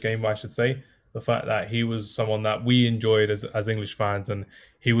the English game, I should say. The fact that he was someone that we enjoyed as English fans, and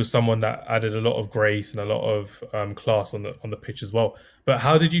he was someone that added a lot of grace and a lot of class on the pitch as well. But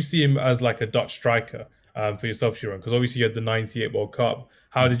how did you see him as like a Dutch striker for yourself, Jeroen? Because obviously you had the '98 World Cup.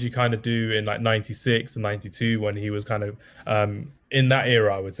 How did you kind of do in like '96 and '92 when he was kind of in that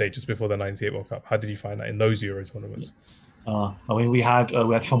era? I would say just before the '98 World Cup. How did you find that in those Euro tournaments? I mean, we had Van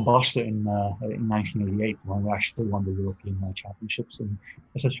Basten in 1988 when we actually won the European Championships, and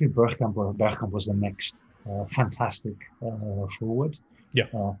essentially Bergkamp was the next fantastic forward. Yeah,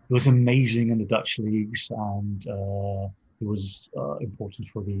 he was amazing in the Dutch leagues, and he was important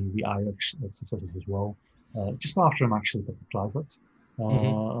for the Ajax successes as well. Just after him, actually, got the Kluivert.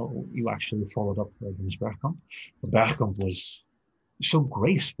 You actually followed up Dennis Bergkamp. Bergkamp was so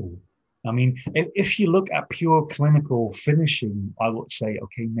graceful. I mean, if you look at pure clinical finishing, I would say,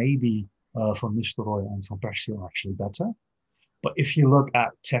 okay, maybe Van Nistelrooy and Van Persie are actually better. But if you look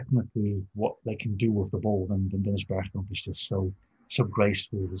at technically what they can do with the ball, then Dennis Bergkamp is just so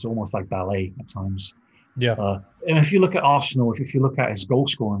graceful. It's almost like ballet at times. Yeah. And if you look at Arsenal, if you look at his goal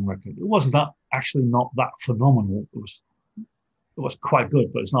scoring record, it was not that phenomenal. It was was quite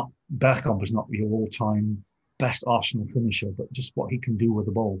good, but it's not. Bergkamp is not your all-time best Arsenal finisher, but just what he can do with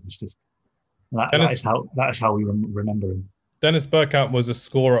the ball is just that. That Dennis is how we remember him. Dennis Bergkamp was a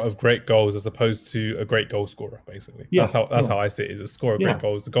scorer of great goals as opposed to a great goal scorer. Basically, Yeah, that's yeah, how I see it. Is a scorer of great yeah.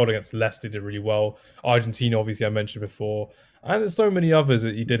 goals. The goal against Leicester did really well. Argentina, obviously, I mentioned before, and there's so many others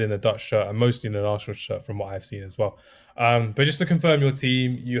that he did in a Dutch shirt and mostly in an Arsenal shirt, from what I've seen as well. But just to confirm your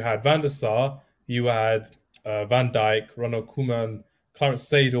team, you had Van der Sar, you had Van Dijk, Ronald Koeman, Clarence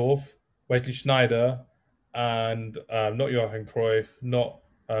Seedorf, Wesley Schneider, and not Johan Cruyff, not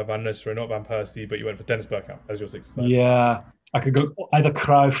Van Nistelrooy, not Van Persie, but you went for Dennis Bergkamp as your sixth side. Yeah, I could go either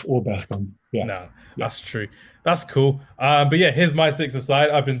Cruyff or Bergkamp. Yeah, No, yeah. that's true. That's cool. But yeah, here's my six aside.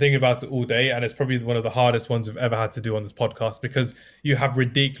 I've been thinking about it all day, and it's probably one of the hardest ones we've ever had to do on this podcast because you have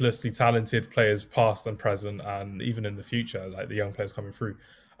ridiculously talented players, past and present, and even in the future, like the young players coming through.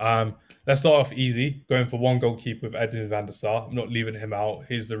 Let's start off easy, going for one goalkeeper with Edwin van der Sar. I'm not leaving him out.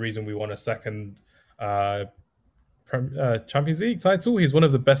 He's the reason we won a second uh, Champions League title. He's one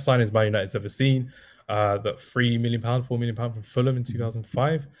of the best signings Man United's ever seen. That £3 million, £4 million from Fulham in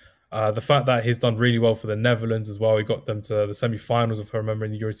 2005. The fact that he's done really well for the Netherlands as well. He got them to the semi-finals, if I remember,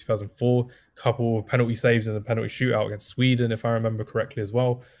 in the Euro 2004. Couple of penalty saves in the penalty shootout against Sweden, if I remember correctly as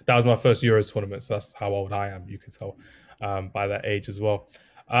well. That was my first Euros tournament, so that's how old I am. You can tell by that age as well.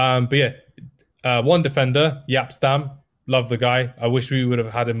 But yeah, one defender, Yap Stam. Love the guy. I wish we would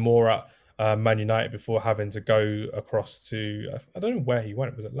have had him more at Man United before having to go across to, I don't know where he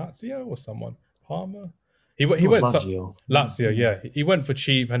went. Was it Lazio or someone? Parma? He It was went Lazio. Yeah, Lazio, yeah. He went for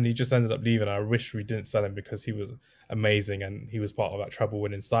cheap and he just ended up leaving. I wish we didn't sell him because he was amazing and he was part of that treble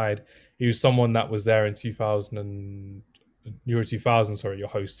winning side. He was someone that was there in 2000 and Euro 2000, sorry, your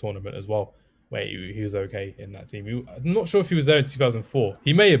host tournament as well. Where he was okay in that team. I'm not sure if he was there in 2004.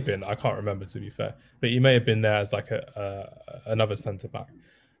 He may have been. I can't remember, to be fair, but he may have been there as like another centre back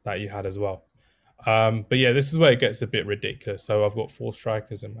that you had as well. But yeah, this is where it gets a bit ridiculous. So I've got four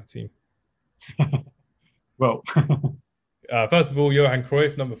strikers in my team. well, First of all, Johan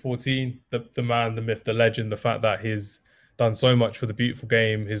Cruyff, number 14, the man, the myth, the legend, the fact that he's done so much for the beautiful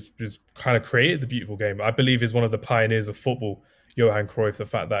game, he's kind of created the beautiful game. I believe he's one of the pioneers of football, Johan Cruyff, the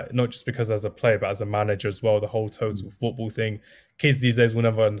fact that not just because as a player, but as a manager as well, the whole total football thing. Kids these days will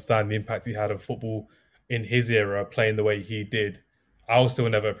never understand the impact he had on football in his era, playing the way he did. I also will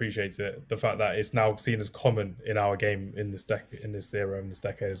never appreciate it. The fact that it's now seen as common in our game in this in this era, in this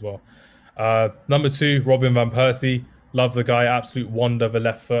decade as well. Number two, Robin van Persie. Love the guy, absolute wonder of a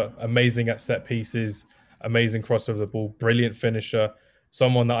left foot, amazing at set pieces, amazing crossover of the ball, brilliant finisher.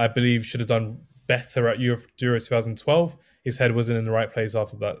 Someone that I believe should have done better at Euro 2012. His head wasn't in the right place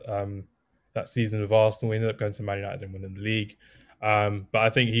after that season with Arsenal. We ended up going to Man United and winning the league. But I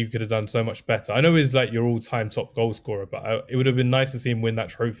think he could have done so much better. I know he's like your all-time top goal scorer, but it would have been nice to see him win that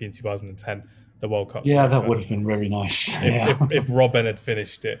trophy in 2010, the World Cup. yeah, that would have been very nice. Yeah. If Robin had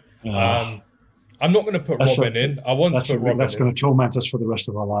finished it. Uh, I'm not going to put Robin in. I want to put Robin that's in. going to torment us for the rest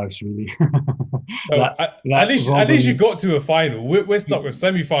of our lives, really. So at least you Robin, got to a final. We're stuck with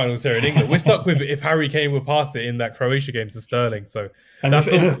semi-finals here in England. We're stuck with if Harry Kane were past it in that Croatia game to Sterling. So and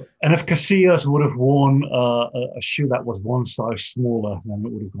if Casillas would have worn a shoe that was one size smaller, then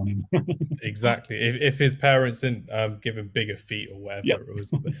it would have gone in. exactly. If his parents didn't give him bigger feet or whatever Yep. it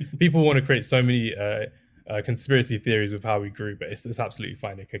was, people want to create so many conspiracy theories of how he grew, but it's absolutely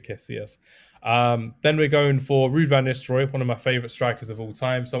fine. It could Casillas. Then we're going for Ruud van Nistelrooy, one of my favorite strikers of all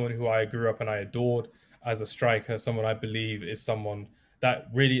time, someone who I grew up and I adored as a striker, someone I believe is someone that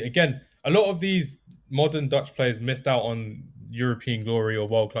really, again, a lot of these modern Dutch players missed out on European glory or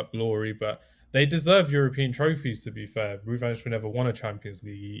World Cup glory, but they deserve European trophies, to be fair. Ruud van Nistelrooy never won a Champions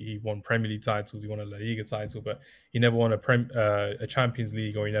League. He won Premier League titles, he won a La Liga title, but he never won a Champions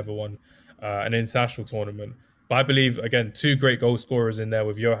League or he never won an international tournament. But I believe, again, two great goal scorers in there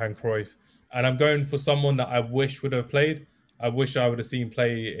with Johan Cruyff. And I'm going for someone that I wish would have played. I wish I would have seen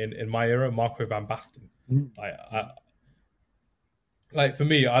play in my era, Marco van Basten. Like for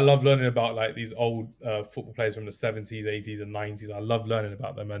me, I love learning about like these old football players from the 70s, 80s, and 90s. I love learning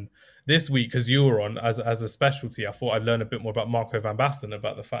about them. And this week, because you were on as a specialty, I thought I'd learn a bit more about Marco van Basten,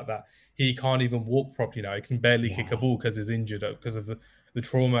 about the fact that he can't even walk properly now. He can barely kick a ball because he's injured, because of the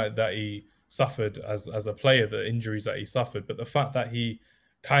trauma that he suffered as a player, the injuries that he suffered. But the fact that he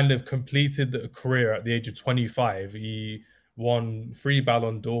kind of completed a career at the age of 25. He won 3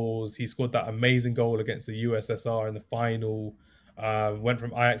 Ballon d'Ors. He scored that amazing goal against the USSR in the final. Went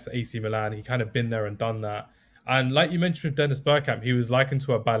from Ajax to AC Milan. He kind of been there and done that. And like you mentioned with Dennis Bergkamp, he was likened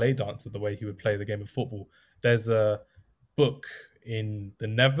to a ballet dancer, the way he would play the game of football. There's a book in the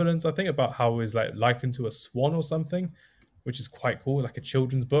Netherlands, I think, about how he's like likened to a swan or something. which is quite cool, like a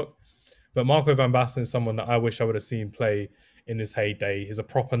children's book. But Marco van Basten is someone that I wish I would have seen play in his heyday. He's a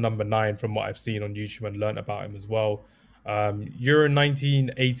proper number 9 from what I've seen on YouTube and learned about him as well. Euro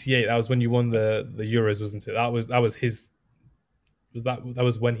 1988, that was when you won the Euros, wasn't it? That was his. That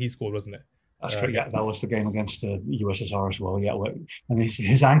was when he scored, wasn't it? That's correct. Yeah, that was the game against the USSR as well. Yeah, and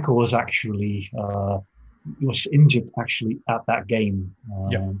his ankle was actually he was injured actually at that game.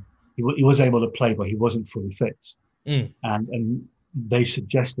 Yeah. He was able to play, but he wasn't fully fit. And they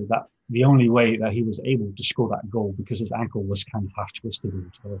suggested that the only way that he was able to score that goal because his ankle was kind of half twisted.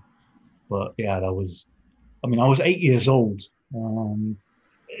 But yeah, that was. I mean, I was 8 years old. And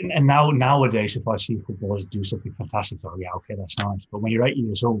nowadays, if I see footballers do something fantastic, oh yeah, okay, that's nice. But when you're 8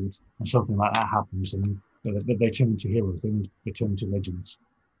 years old and something like that happens, then they turn into heroes. They turn into legends.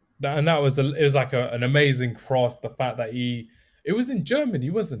 And it was like an amazing cross. The fact that it was in Germany,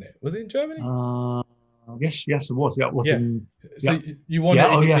 wasn't it? Was it in Germany? Yes, it was. Yeah, it was in. So yeah. you won it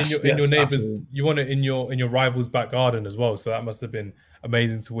in your neighbors. Absolutely. You won it in your rival's back garden as well. So that must have been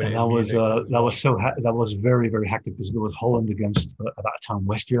amazing to win. And it that was very, very hectic because it was Holland against at that time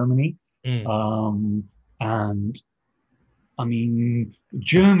West Germany, and I mean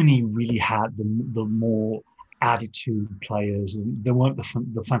Germany really had the more attitude players. They weren't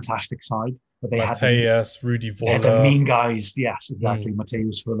the fantastic side, but they Matthias, Rudi Völler. They had the mean guys. Yes, exactly.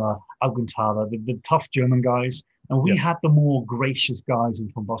 Matthias Völler, Augenthaler, the tough German guys, and we had the more gracious guys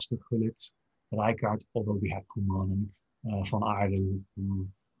in Van Basten, Gullit, Rijkaard, although we had Koeman and Van Aarde who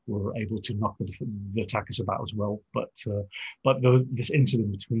were able to knock the attackers about as well. But this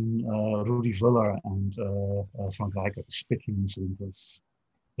incident between Rudi Völler and Van Rijkaard, the spitting incident, is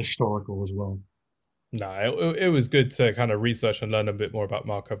historical as well. No, it was good to kind of research and learn a bit more about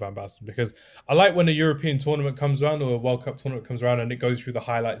Marco van Basten, because I like when a European tournament comes around or a World Cup tournament comes around and it goes through the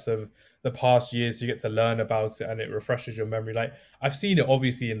highlights of the past years. So you get to learn about it and it refreshes your memory. Like, I've seen it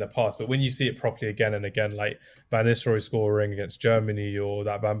obviously in the past, but when you see it properly again and again, like Van Nistelrooy scoring against Germany or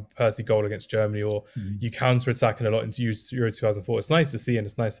that Van Persie goal against Germany, or you counter-attacking a lot into Euro 2004, it's nice to see and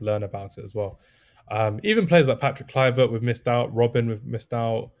it's nice to learn about it as well. Even players like Patrick Kluivert, we've missed out. Robin, we've missed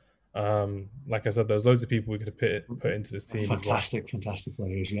out. Like I said, there's loads of people we could have put into this team. Fantastic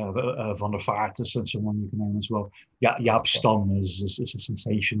players. Yeah, Van der Vaart is someone you can name as well. Yeah, Jaap Stam is a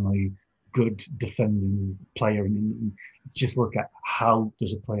sensationally good defending player, and just look at how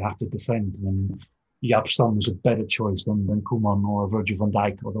does a player have to defend. And Jaap Stam is a better choice than Koeman or Virgil van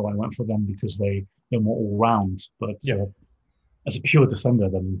Dijk. Although I went for them because they're more all round. But as a pure defender,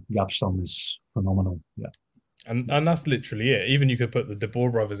 then Jaap Stam is phenomenal. Yeah. And that's literally it. Even you could put the De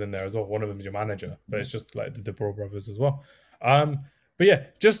Boer brothers in there as well. One of them is your manager, but it's just like the De Boer brothers as well. But yeah,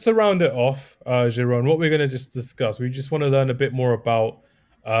 just to round it off, Jeroen, what we're going to just discuss, we just want to learn a bit more about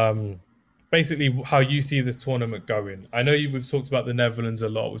basically how you see this tournament going. I know we've talked about the Netherlands a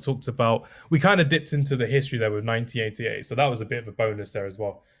lot. We kind of dipped into the history there with 1988, so that was a bit of a bonus there as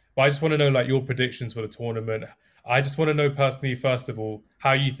well. But I just want to know like your predictions for the tournament. I just want to know personally, first of all,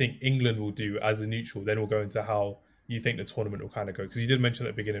 how you think England will do as a neutral. Then we'll go into how you think the tournament will kind of go. Because you did mention at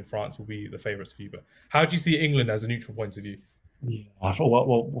the beginning France will be the favourites for you. But how do you see England as a neutral point of view? Yeah, I thought,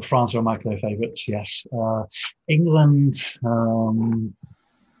 well, France are my clear favourites, yes. England is going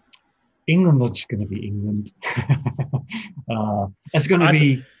to be England. It's going to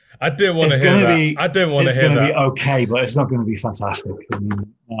be... I didn't want to hear that. I didn't want to hear that. It's going to be okay, but it's not going to be fantastic. I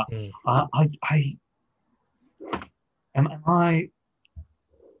mean,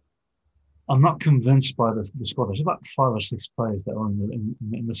 I'm not convinced by the squad. There's about 5 or 6 players that are in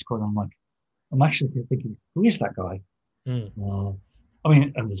the squad. I'm actually thinking, who is that guy? I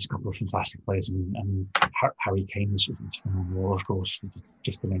mean, and there's a couple of fantastic players. And Harry Kane is phenomenal, of course,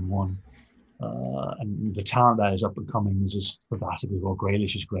 just the main one. And the talent that is up and coming is just fantastic as well.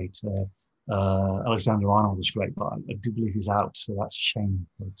 Grealish is great. Alexander-Arnold is great, but I do believe he's out, so that's a shame.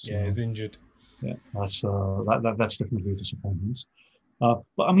 But, yeah, he's injured. Yeah, that's definitely a disappointment. But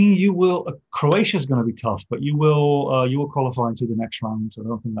I mean, Croatia is going to be tough, but you will qualify into the next round. So I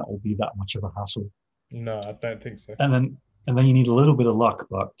don't think that will be that much of a hassle. No, I don't think so. And then you need a little bit of luck,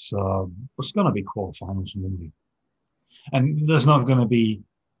 but it's going to be quarterfinals normally. And that's not going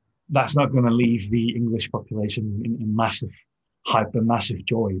to leave the English population in massive hype and massive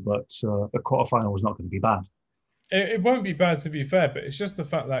joy. But the quarterfinal is not going to be bad. It won't be bad, to be fair, but it's just the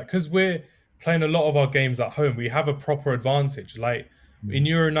fact that because we're playing a lot of our games at home, we have a proper advantage. Like in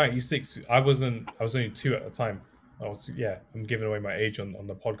Euro 96, I was only 2 at the time. I'm giving away my age on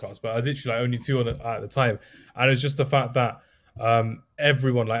the podcast, but I was literally like only 2 at the time. And it's just the fact that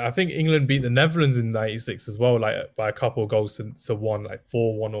Everyone, like, I think England beat the Netherlands in '96 as well, like by a couple of goals to one, like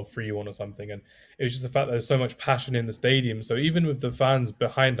 4-1 or 3-1 or something. And it was just the fact that there's so much passion in the stadium. So even with the fans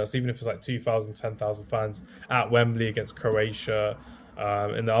behind us, even if it's like 2,000, 10,000 fans at Wembley against Croatia,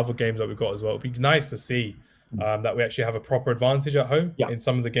 and the other games that we've got as well, it'd be nice to see that we actually have a proper advantage at home Yeah, in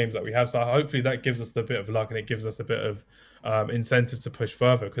some of the games that we have. So hopefully that gives us a bit of luck, and it gives us a bit of incentive to push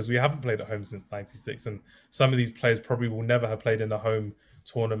further, because we haven't played at home since '96, and some of these players probably will never have played in a home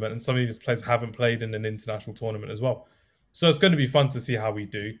tournament, and some of these players haven't played in an international tournament as well. So it's going to be fun to see how we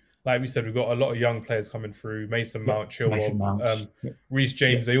do. Like we said, we've got a lot of young players coming through: Mason yeah. Mount, Mason Chilwell, Mount. Yeah, Reece yeah.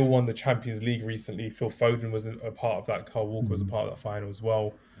 James. They all won the Champions League recently. Phil Foden was a part of that. Carl Walker was a Mm. part of that final as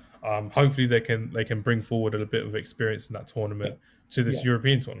well. Hopefully they can bring forward a bit of experience in that Yeah, tournament to this yeah.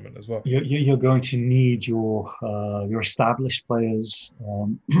 European tournament as well. You're going to need your established players.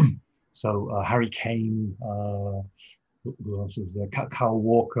 So Harry Kane, who else is there? Kyle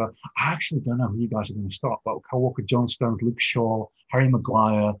Walker. I actually don't know who you guys are going to start, but Kyle Walker, John Stones, Luke Shaw, Harry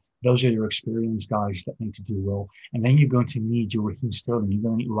Maguire. Those are your experienced guys that need to do well. And then you're going to need your Raheem Sterling. You're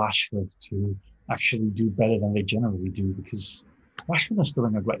going to need Rashford to actually do better than they generally do, because Rashford and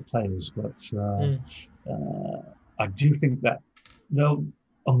Sterling are great players, but I do think that though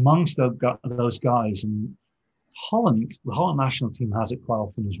amongst those guys, and Holland, the Holland national team has it quite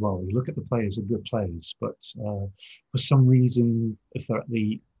often as well. You look at the players; they're good players, but for some reason, if they're at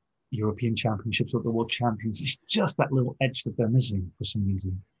the European Championships or the World Champions, it's just that little edge that they're missing for some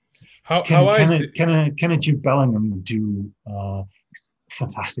reason. How I see, Can a Jude Bellingham do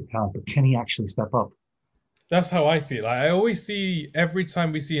fantastic talent, but can he actually step up? that's how I see it. Like, I always see, every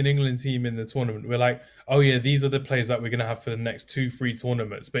time we see an England team in the tournament, we're like, oh yeah, these are the players that we're gonna have for the next 2, 3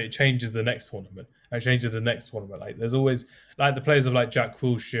 tournaments. But it changes the next tournament. And changes the next tournament. Like, there's always like the players of like Jack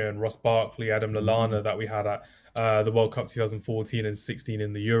Wilshere and Ross Barkley, Adam Lallana that we had at the World Cup 2014 and 16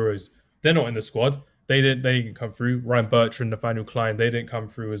 in the Euros. They're not in the squad. They didn't come through. Ryan Bertrand, Nathaniel Klein, they didn't come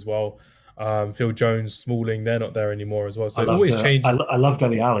through as well. Phil Jones, Smalling, they're not there anymore as well. So it always changes. I love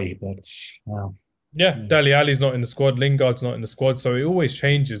Dele Alli, but Yeah, yeah. Dele Alli's not in the squad, Lingard's not in the squad, so it always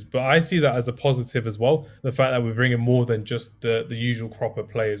changes. But I see that as a positive as well. The fact that we're bringing more than just the usual crop of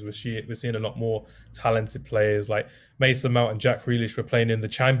players. We're seeing a lot more talented players, like Mason Mount and Jack Grealish were playing in the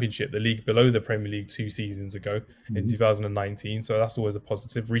Championship, the league below the Premier League 2 seasons ago in Mhm. 2019. So that's always a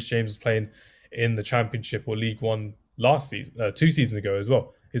positive. Reece James is playing in the Championship or League One last season, 2 seasons ago as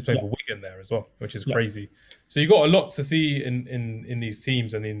well. He's playing Yeah, for Wigan there as well, which is yeah. crazy. So you got a lot to see in these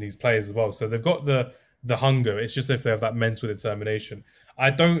teams and in these players as well. So they've got the hunger. It's just if they have that mental determination. I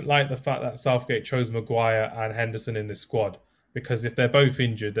don't like the fact that Southgate chose Maguire and Henderson in this squad, because if they're both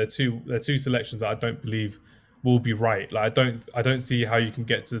injured, they're two selections that I don't believe will be right. Like, I don't see how you can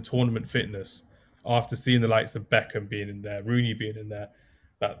get to the tournament fitness after seeing the likes of Beckham being in there, Rooney being in there.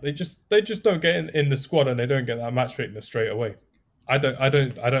 That they just don't get in the squad, and they don't get that match fitness straight away. I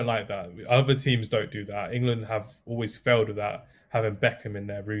don't like that. Other teams don't do that. England have always failed with that, having Beckham in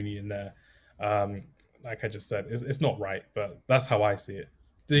there, Rooney in there. Um, like I just said, it's not right, but that's how I see it.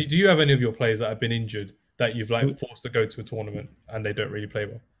 Do you have any of your players that have been injured that you've like forced to go to a tournament and they don't really play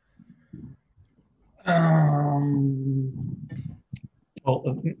well? Um,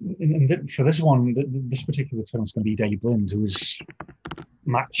 well, for this one, this particular turn is going to be Daley Blind, who is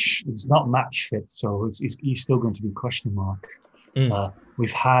he's not match fit, so he's still going to be a question mark. Mm.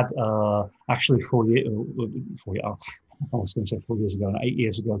 We've had actually 4 years, I was going to say 4 years ago, 8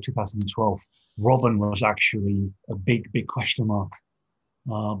 years ago, 2012, Robin was actually a big question mark.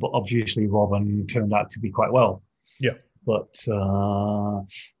 But obviously Robin turned out to be quite well. Yeah. But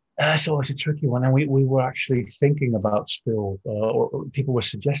it's always a tricky one. And we were actually thinking about still, or people were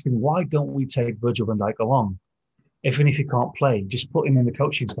suggesting, why don't we take Virgil van Dijk along? Even if he can't play, just put him in the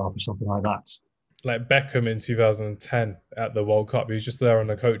coaching staff or something like that. Like Beckham in 2010 at the World Cup, he was just there on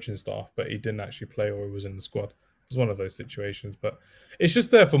the coaching staff, but he didn't actually play or he was in the squad. It was one of those situations, but it's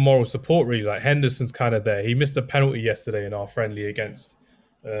just there for moral support, really. Like, Henderson's kind of there. He missed a penalty yesterday in our friendly against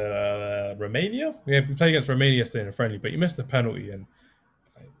Romania. Yeah, we played against Romania yesterday in a friendly, but he missed a penalty, and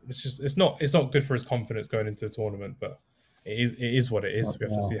it's not good for his confidence going into the tournament. But it is what it is. We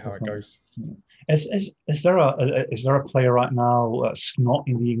have to see how it goes. Is there a player right now that's not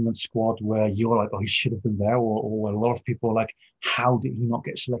in the England squad where you're like, oh, he should have been there, or a lot of people are like, how did he not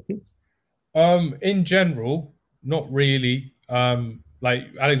get selected? In general, not really. Like,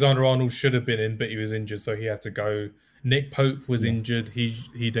 Alexander Arnold should have been in, but he was injured, so he had to go. Nick Pope was injured; he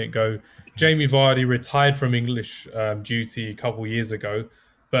didn't go. Jamie Vardy retired from English duty a couple of years ago,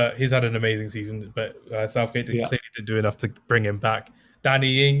 but he's had an amazing season. But Southgate clearly didn't do enough to bring him back.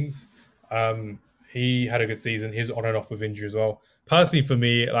 Danny Ings, He had a good season. He was on and off with injury as well. Personally, for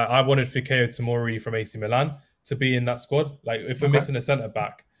me, like I wanted Fikayo Tomori from AC Milan to be in that squad. Like if we're Okay. missing a centre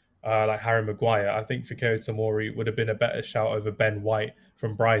back, like Harry Maguire, I think Fikayo Tomori would have been a better shout over Ben White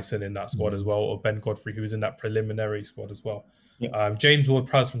from Brighton in that squad as well, or Ben Godfrey, who was in that preliminary squad as well. Yeah. James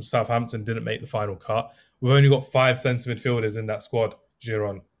Ward-Prowse from Southampton didn't make the final cut. We've only got 5 centre midfielders in that squad,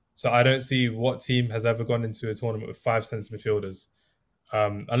 Giron. So I don't see what team has ever gone into a tournament with 5 centre midfielders,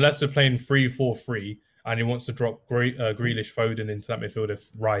 unless we're playing 3-4-3 and he wants to drop Grealish, Foden into that midfield if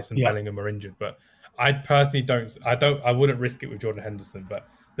Rice and Yeah. Bellingham are injured. But I personally I wouldn't risk it with Jordan Henderson, but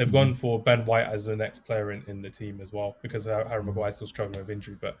they've gone for Ben White as the next player in the team as well, because Harry Maguire's still struggling with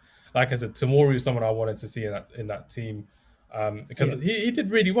injury. But like I said, Tomori was someone I wanted to see in that team, because he did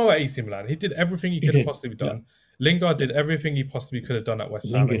really well at AC Milan. He did everything he could have possibly done. Lingard did everything he possibly could have done at West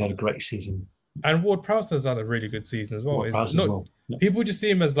Ham. Lingard had a great season. And Ward-Prowse has had a really good season as well. It's not people just see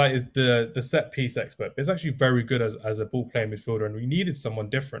him as like the set piece expert, but he's actually very good as a ball playing midfielder, and we needed someone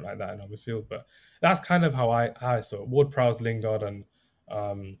different like that in our midfield. But that's kind of how I saw it. Ward-Prowse, Lingard, and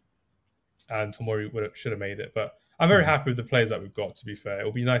Tomori should have made it. But I'm very happy with the players that we've got. To be fair,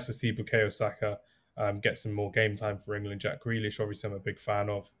 it'll be nice to see Bukayo Saka get some more game time for England. Jack Grealish, obviously, I'm a big fan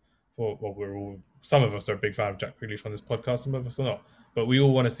of. Some of us are a big fan of Jack Grealish on this podcast, some of us are not. But we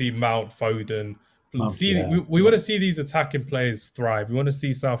all want to see Mount, Foden. We want to see these attacking players thrive. We want to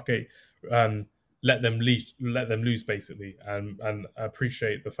see Southgate let them loose basically, and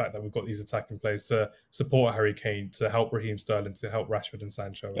appreciate the fact that we've got these attacking players to support Harry Kane, to help Raheem Sterling, to help Rashford and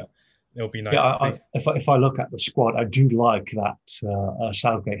Sancho. Yeah. It'll be nice to see. If I look at the squad, I do like that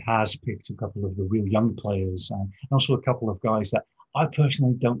Southgate has picked a couple of the real young players, and also a couple of guys that I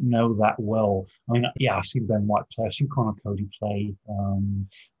personally don't know that well. I mean, yeah, I've seen Ben White play, I've seen Connor Cody play,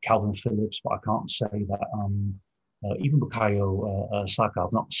 Calvin Phillips, but I can't say that even Bukayo Saka,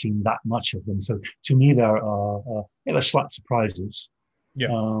 I've not seen that much of them. So to me, they're slight surprises. Yeah.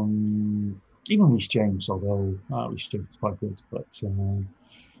 Even Reece James, although Reece James is quite good, but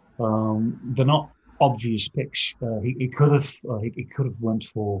they're not obvious picks. He could have went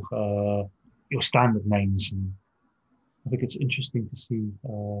for your standard names, and I think it's interesting to see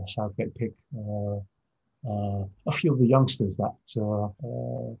Southgate pick a few of the youngsters that,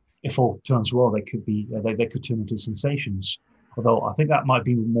 if all turns well, they could turn into sensations. Although I think that might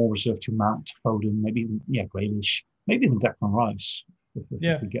be more reserved to Mount, Foden, maybe Grealish, maybe even Declan Rice. If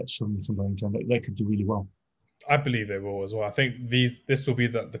we get some playing time, they could do really well. I believe they will as well. I think this will be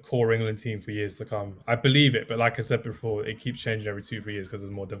the core England team for years to come. I believe it, but like I said before, it keeps changing every 2-3 years because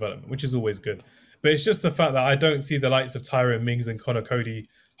there's more development, which is always good. But it's just the fact that I don't see the likes of Tyrone Mings and Connor Cody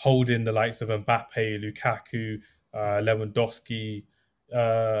holding the likes of Mbappe, Lukaku, Lewandowski,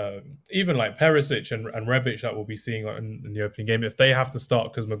 even like Perisic and Rebic that we'll be seeing in the opening game. If they have to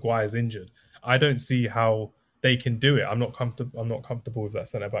start because Maguire's injured, I don't see how they can do it. I'm not comfortable with that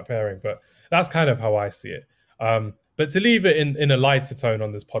centre-back pairing, but that's kind of how I see it. But to leave it in a lighter tone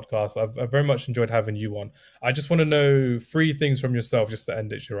on this podcast, I've very much enjoyed having you on. I just want to know 3 things from yourself just to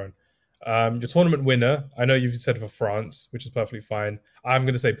end it, Jeroen. Your tournament winner, I know you've said for France, which is perfectly fine. I'm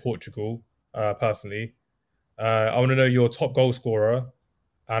going to say Portugal, personally. I want to know your top goal scorer,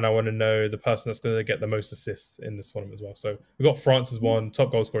 and I want to know the person that's going to get the most assists in this tournament as well. So we've got France as one,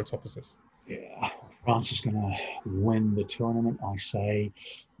 top goal scorer, top assist. Yeah, France is going to win the tournament, I say.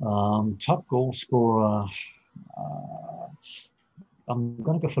 Top goal scorer, I'm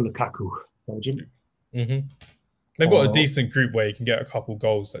going to go for Lukaku, Belgium. Mm-hmm. They've got a decent group where you can get a couple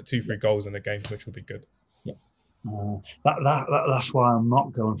goals, like 2-3 goals in a game, which will be good. Yeah, that's why I'm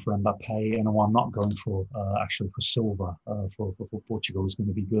not going for Mbappe, and why I'm not going for actually for Silva for Portugal is going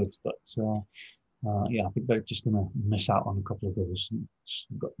to be good. But I think they're just going to miss out on a couple of goals.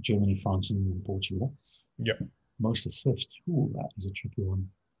 We've got Germany, France, and Portugal. Yeah, most assists. Ooh, that is a tricky one.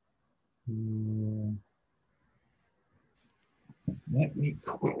 Let me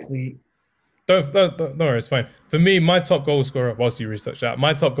quickly. Don't worry, it's fine. For me, my top goal scorer, whilst you research that,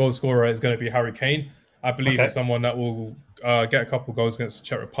 my top goal scorer is going to be Harry Kane. I believe he's someone that will get a couple of goals against the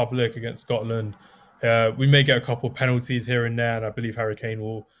Czech Republic, against Scotland. We may get a couple of penalties here and there, and I believe Harry Kane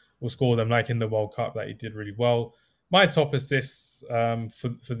will score them, like in the World Cup that he did really well. My top assists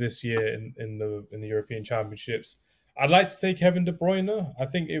for this year in the European Championships, I'd like to say Kevin De Bruyne. I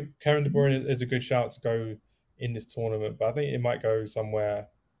think Kevin De Bruyne is a good shout to go in this tournament, but I think it might go somewhere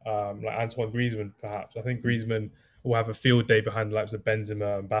like Antoine Griezmann, perhaps. I think Griezmann will have a field day behind the likes of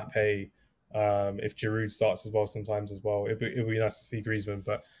Benzema, Mbappe. If Giroud starts as well sometimes as well, it'll be nice to see Griezmann,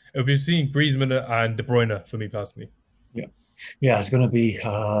 but it'll be between Griezmann and De Bruyne for me personally. Yeah, it's going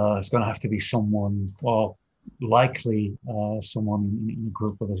to have to be someone, well, likely someone in a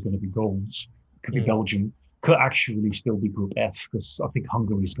group where there's going to be goals. could be Mm. Belgium, could actually still be Group F because I think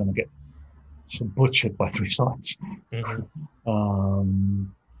Hungary is going to get some butchered by three sides. Hmm.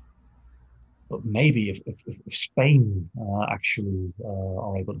 Um, but maybe if Spain actually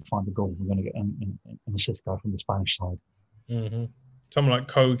are able to find the goal, we're going to get an assist guy from the Spanish side. Hmm. Someone like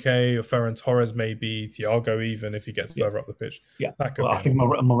Koke or Ferran Torres, maybe Thiago, even if he gets Yeah, further up the pitch, yeah. that could Well, be I an think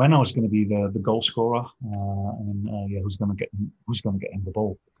option. Moreno is going to be the goal scorer, and yeah, who's going to get him the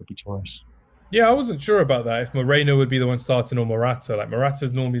ball? It could be Torres. Yeah, I wasn't sure about that. If Moreno would be the one starting or Morata. Like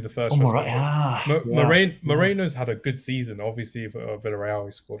Morata's normally the Oh, first choice, but yeah, yeah. Moreno's had a good season. Obviously, for Villarreal,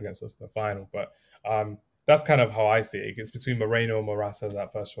 he scored against us in the final. But that's kind of how I see it. It's between Moreno and Morata as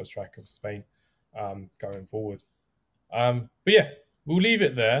that first choice striker for Spain going forward. But yeah, we'll leave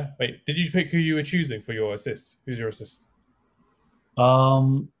it there. Wait, did you pick who you were choosing for your assist? Who's your assist?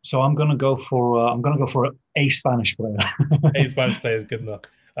 So I'm gonna go for a Spanish player. A Spanish player is good enough.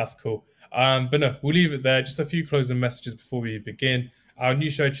 That's cool. But no, we'll leave it there. Just a few closing messages before we begin. Our new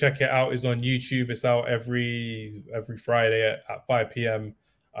show, check it out, is on YouTube. It's out every Friday at 5 p.m.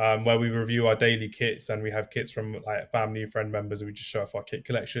 Where we review our daily kits and we have kits from like family and friend members and we just show off our kit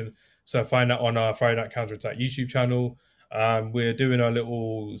collection. So find that on our Friday Night Counter Attack YouTube channel. We're doing our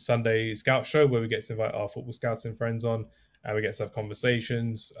little Sunday scout show where we get to invite our football scouts and friends on and we get to have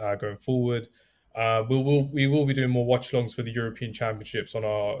conversations going forward. We will be doing more watch alongs for the European Championships on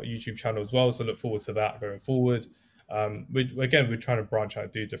our YouTube channel as well. So look forward to that going forward. We're trying to branch out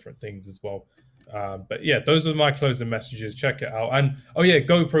and do different things as well. But yeah, those are my closing messages. Check it out. And oh yeah,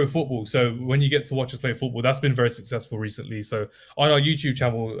 GoPro football. So when you get to watch us play football, that's been very successful recently. So on our YouTube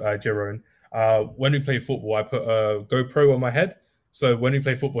channel, Jeroen, when we play football, I put a GoPro on my head. So when we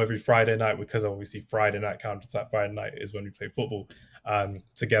play football every Friday night, because obviously Friday night counter attack Friday night is when we play football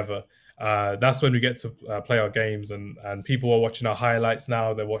together. That's when we get to play our games, and people are watching our highlights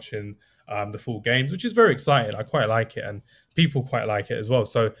now. They're watching the full games, which is very exciting. I quite like it, and people quite like it as well.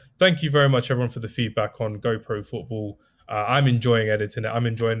 So thank you very much, everyone, for the feedback on GoPro football. I'm enjoying editing it. I'm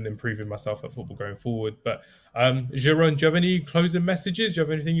enjoying improving myself at football going forward. But Jeroen, do you have any closing messages? Do you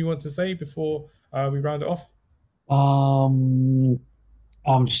have anything you want to say before we round it off? Um,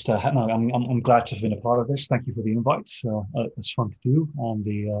 I'm just no, I'm glad to have been a part of this. Thank you for the invite. It's fun to do, and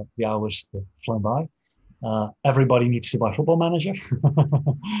the hours have flown by. Everybody needs to buy Football Manager.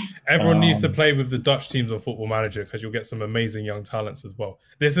 Everyone needs to um, play with the Dutch teams on Football Manager because you'll get some amazing young talents as well.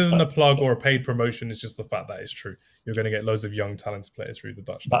 This isn't but a plug or a paid promotion. It's just the fact that it's true. You're going to get loads of young talented players through the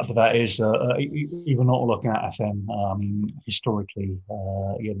Dutch that league. that is even not looking at FM. I mean, historically,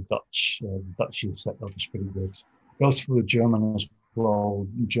 yeah, the Dutch youth setup is pretty good. Goes through the German as well.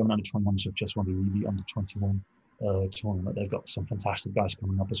 German under 21s have just won the under 21 tournament. They've got some fantastic guys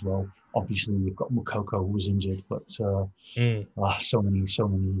coming up as well. Obviously, you've got Mukoko who was injured, but Mm. so many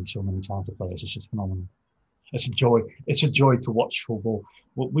talented players. It's just phenomenal. It's a joy. It's a joy to watch football.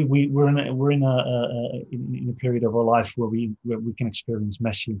 We're in a period of our life where we can experience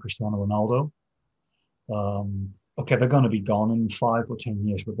Messi and Cristiano Ronaldo. Okay, they're going to be gone in 5 or 10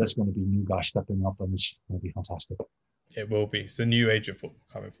 years, but there's going to be new guys stepping up, and it's just going to be fantastic. It will be. It's a new age of football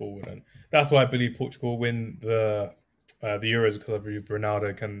coming forward, and that's why I believe Portugal will win the Euros because I believe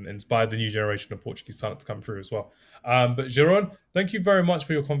Ronaldo can inspire the new generation of Portuguese talent to come through as well. But Jeroen, thank you very much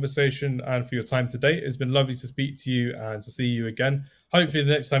for your conversation and for your time today. It's been lovely to speak to you and to see you again. Hopefully,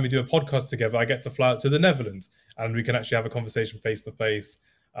 the next time we do a podcast together, I get to fly out to the Netherlands and we can actually have a conversation face to face.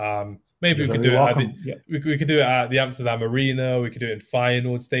 Maybe You're we could very do it at welcome. Yeah, we could do it at the Amsterdam Arena. We could do it in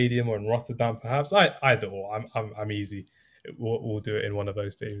Feyenoord Stadium or in Rotterdam, perhaps. Either or. I'm easy. We'll do it in one of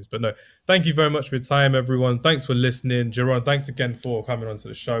those teams. But no, thank you very much for your time, everyone. Thanks for listening. Jeroen, thanks again for coming onto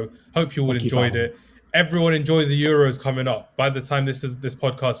the show. Hope you all thank you for enjoyed having me. it. Everyone enjoy the Euros coming up. By the time this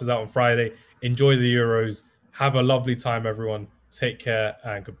podcast is out on Friday, enjoy the Euros. Have a lovely time, everyone. Take care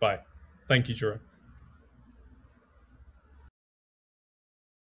and goodbye. Thank you, Jeroen.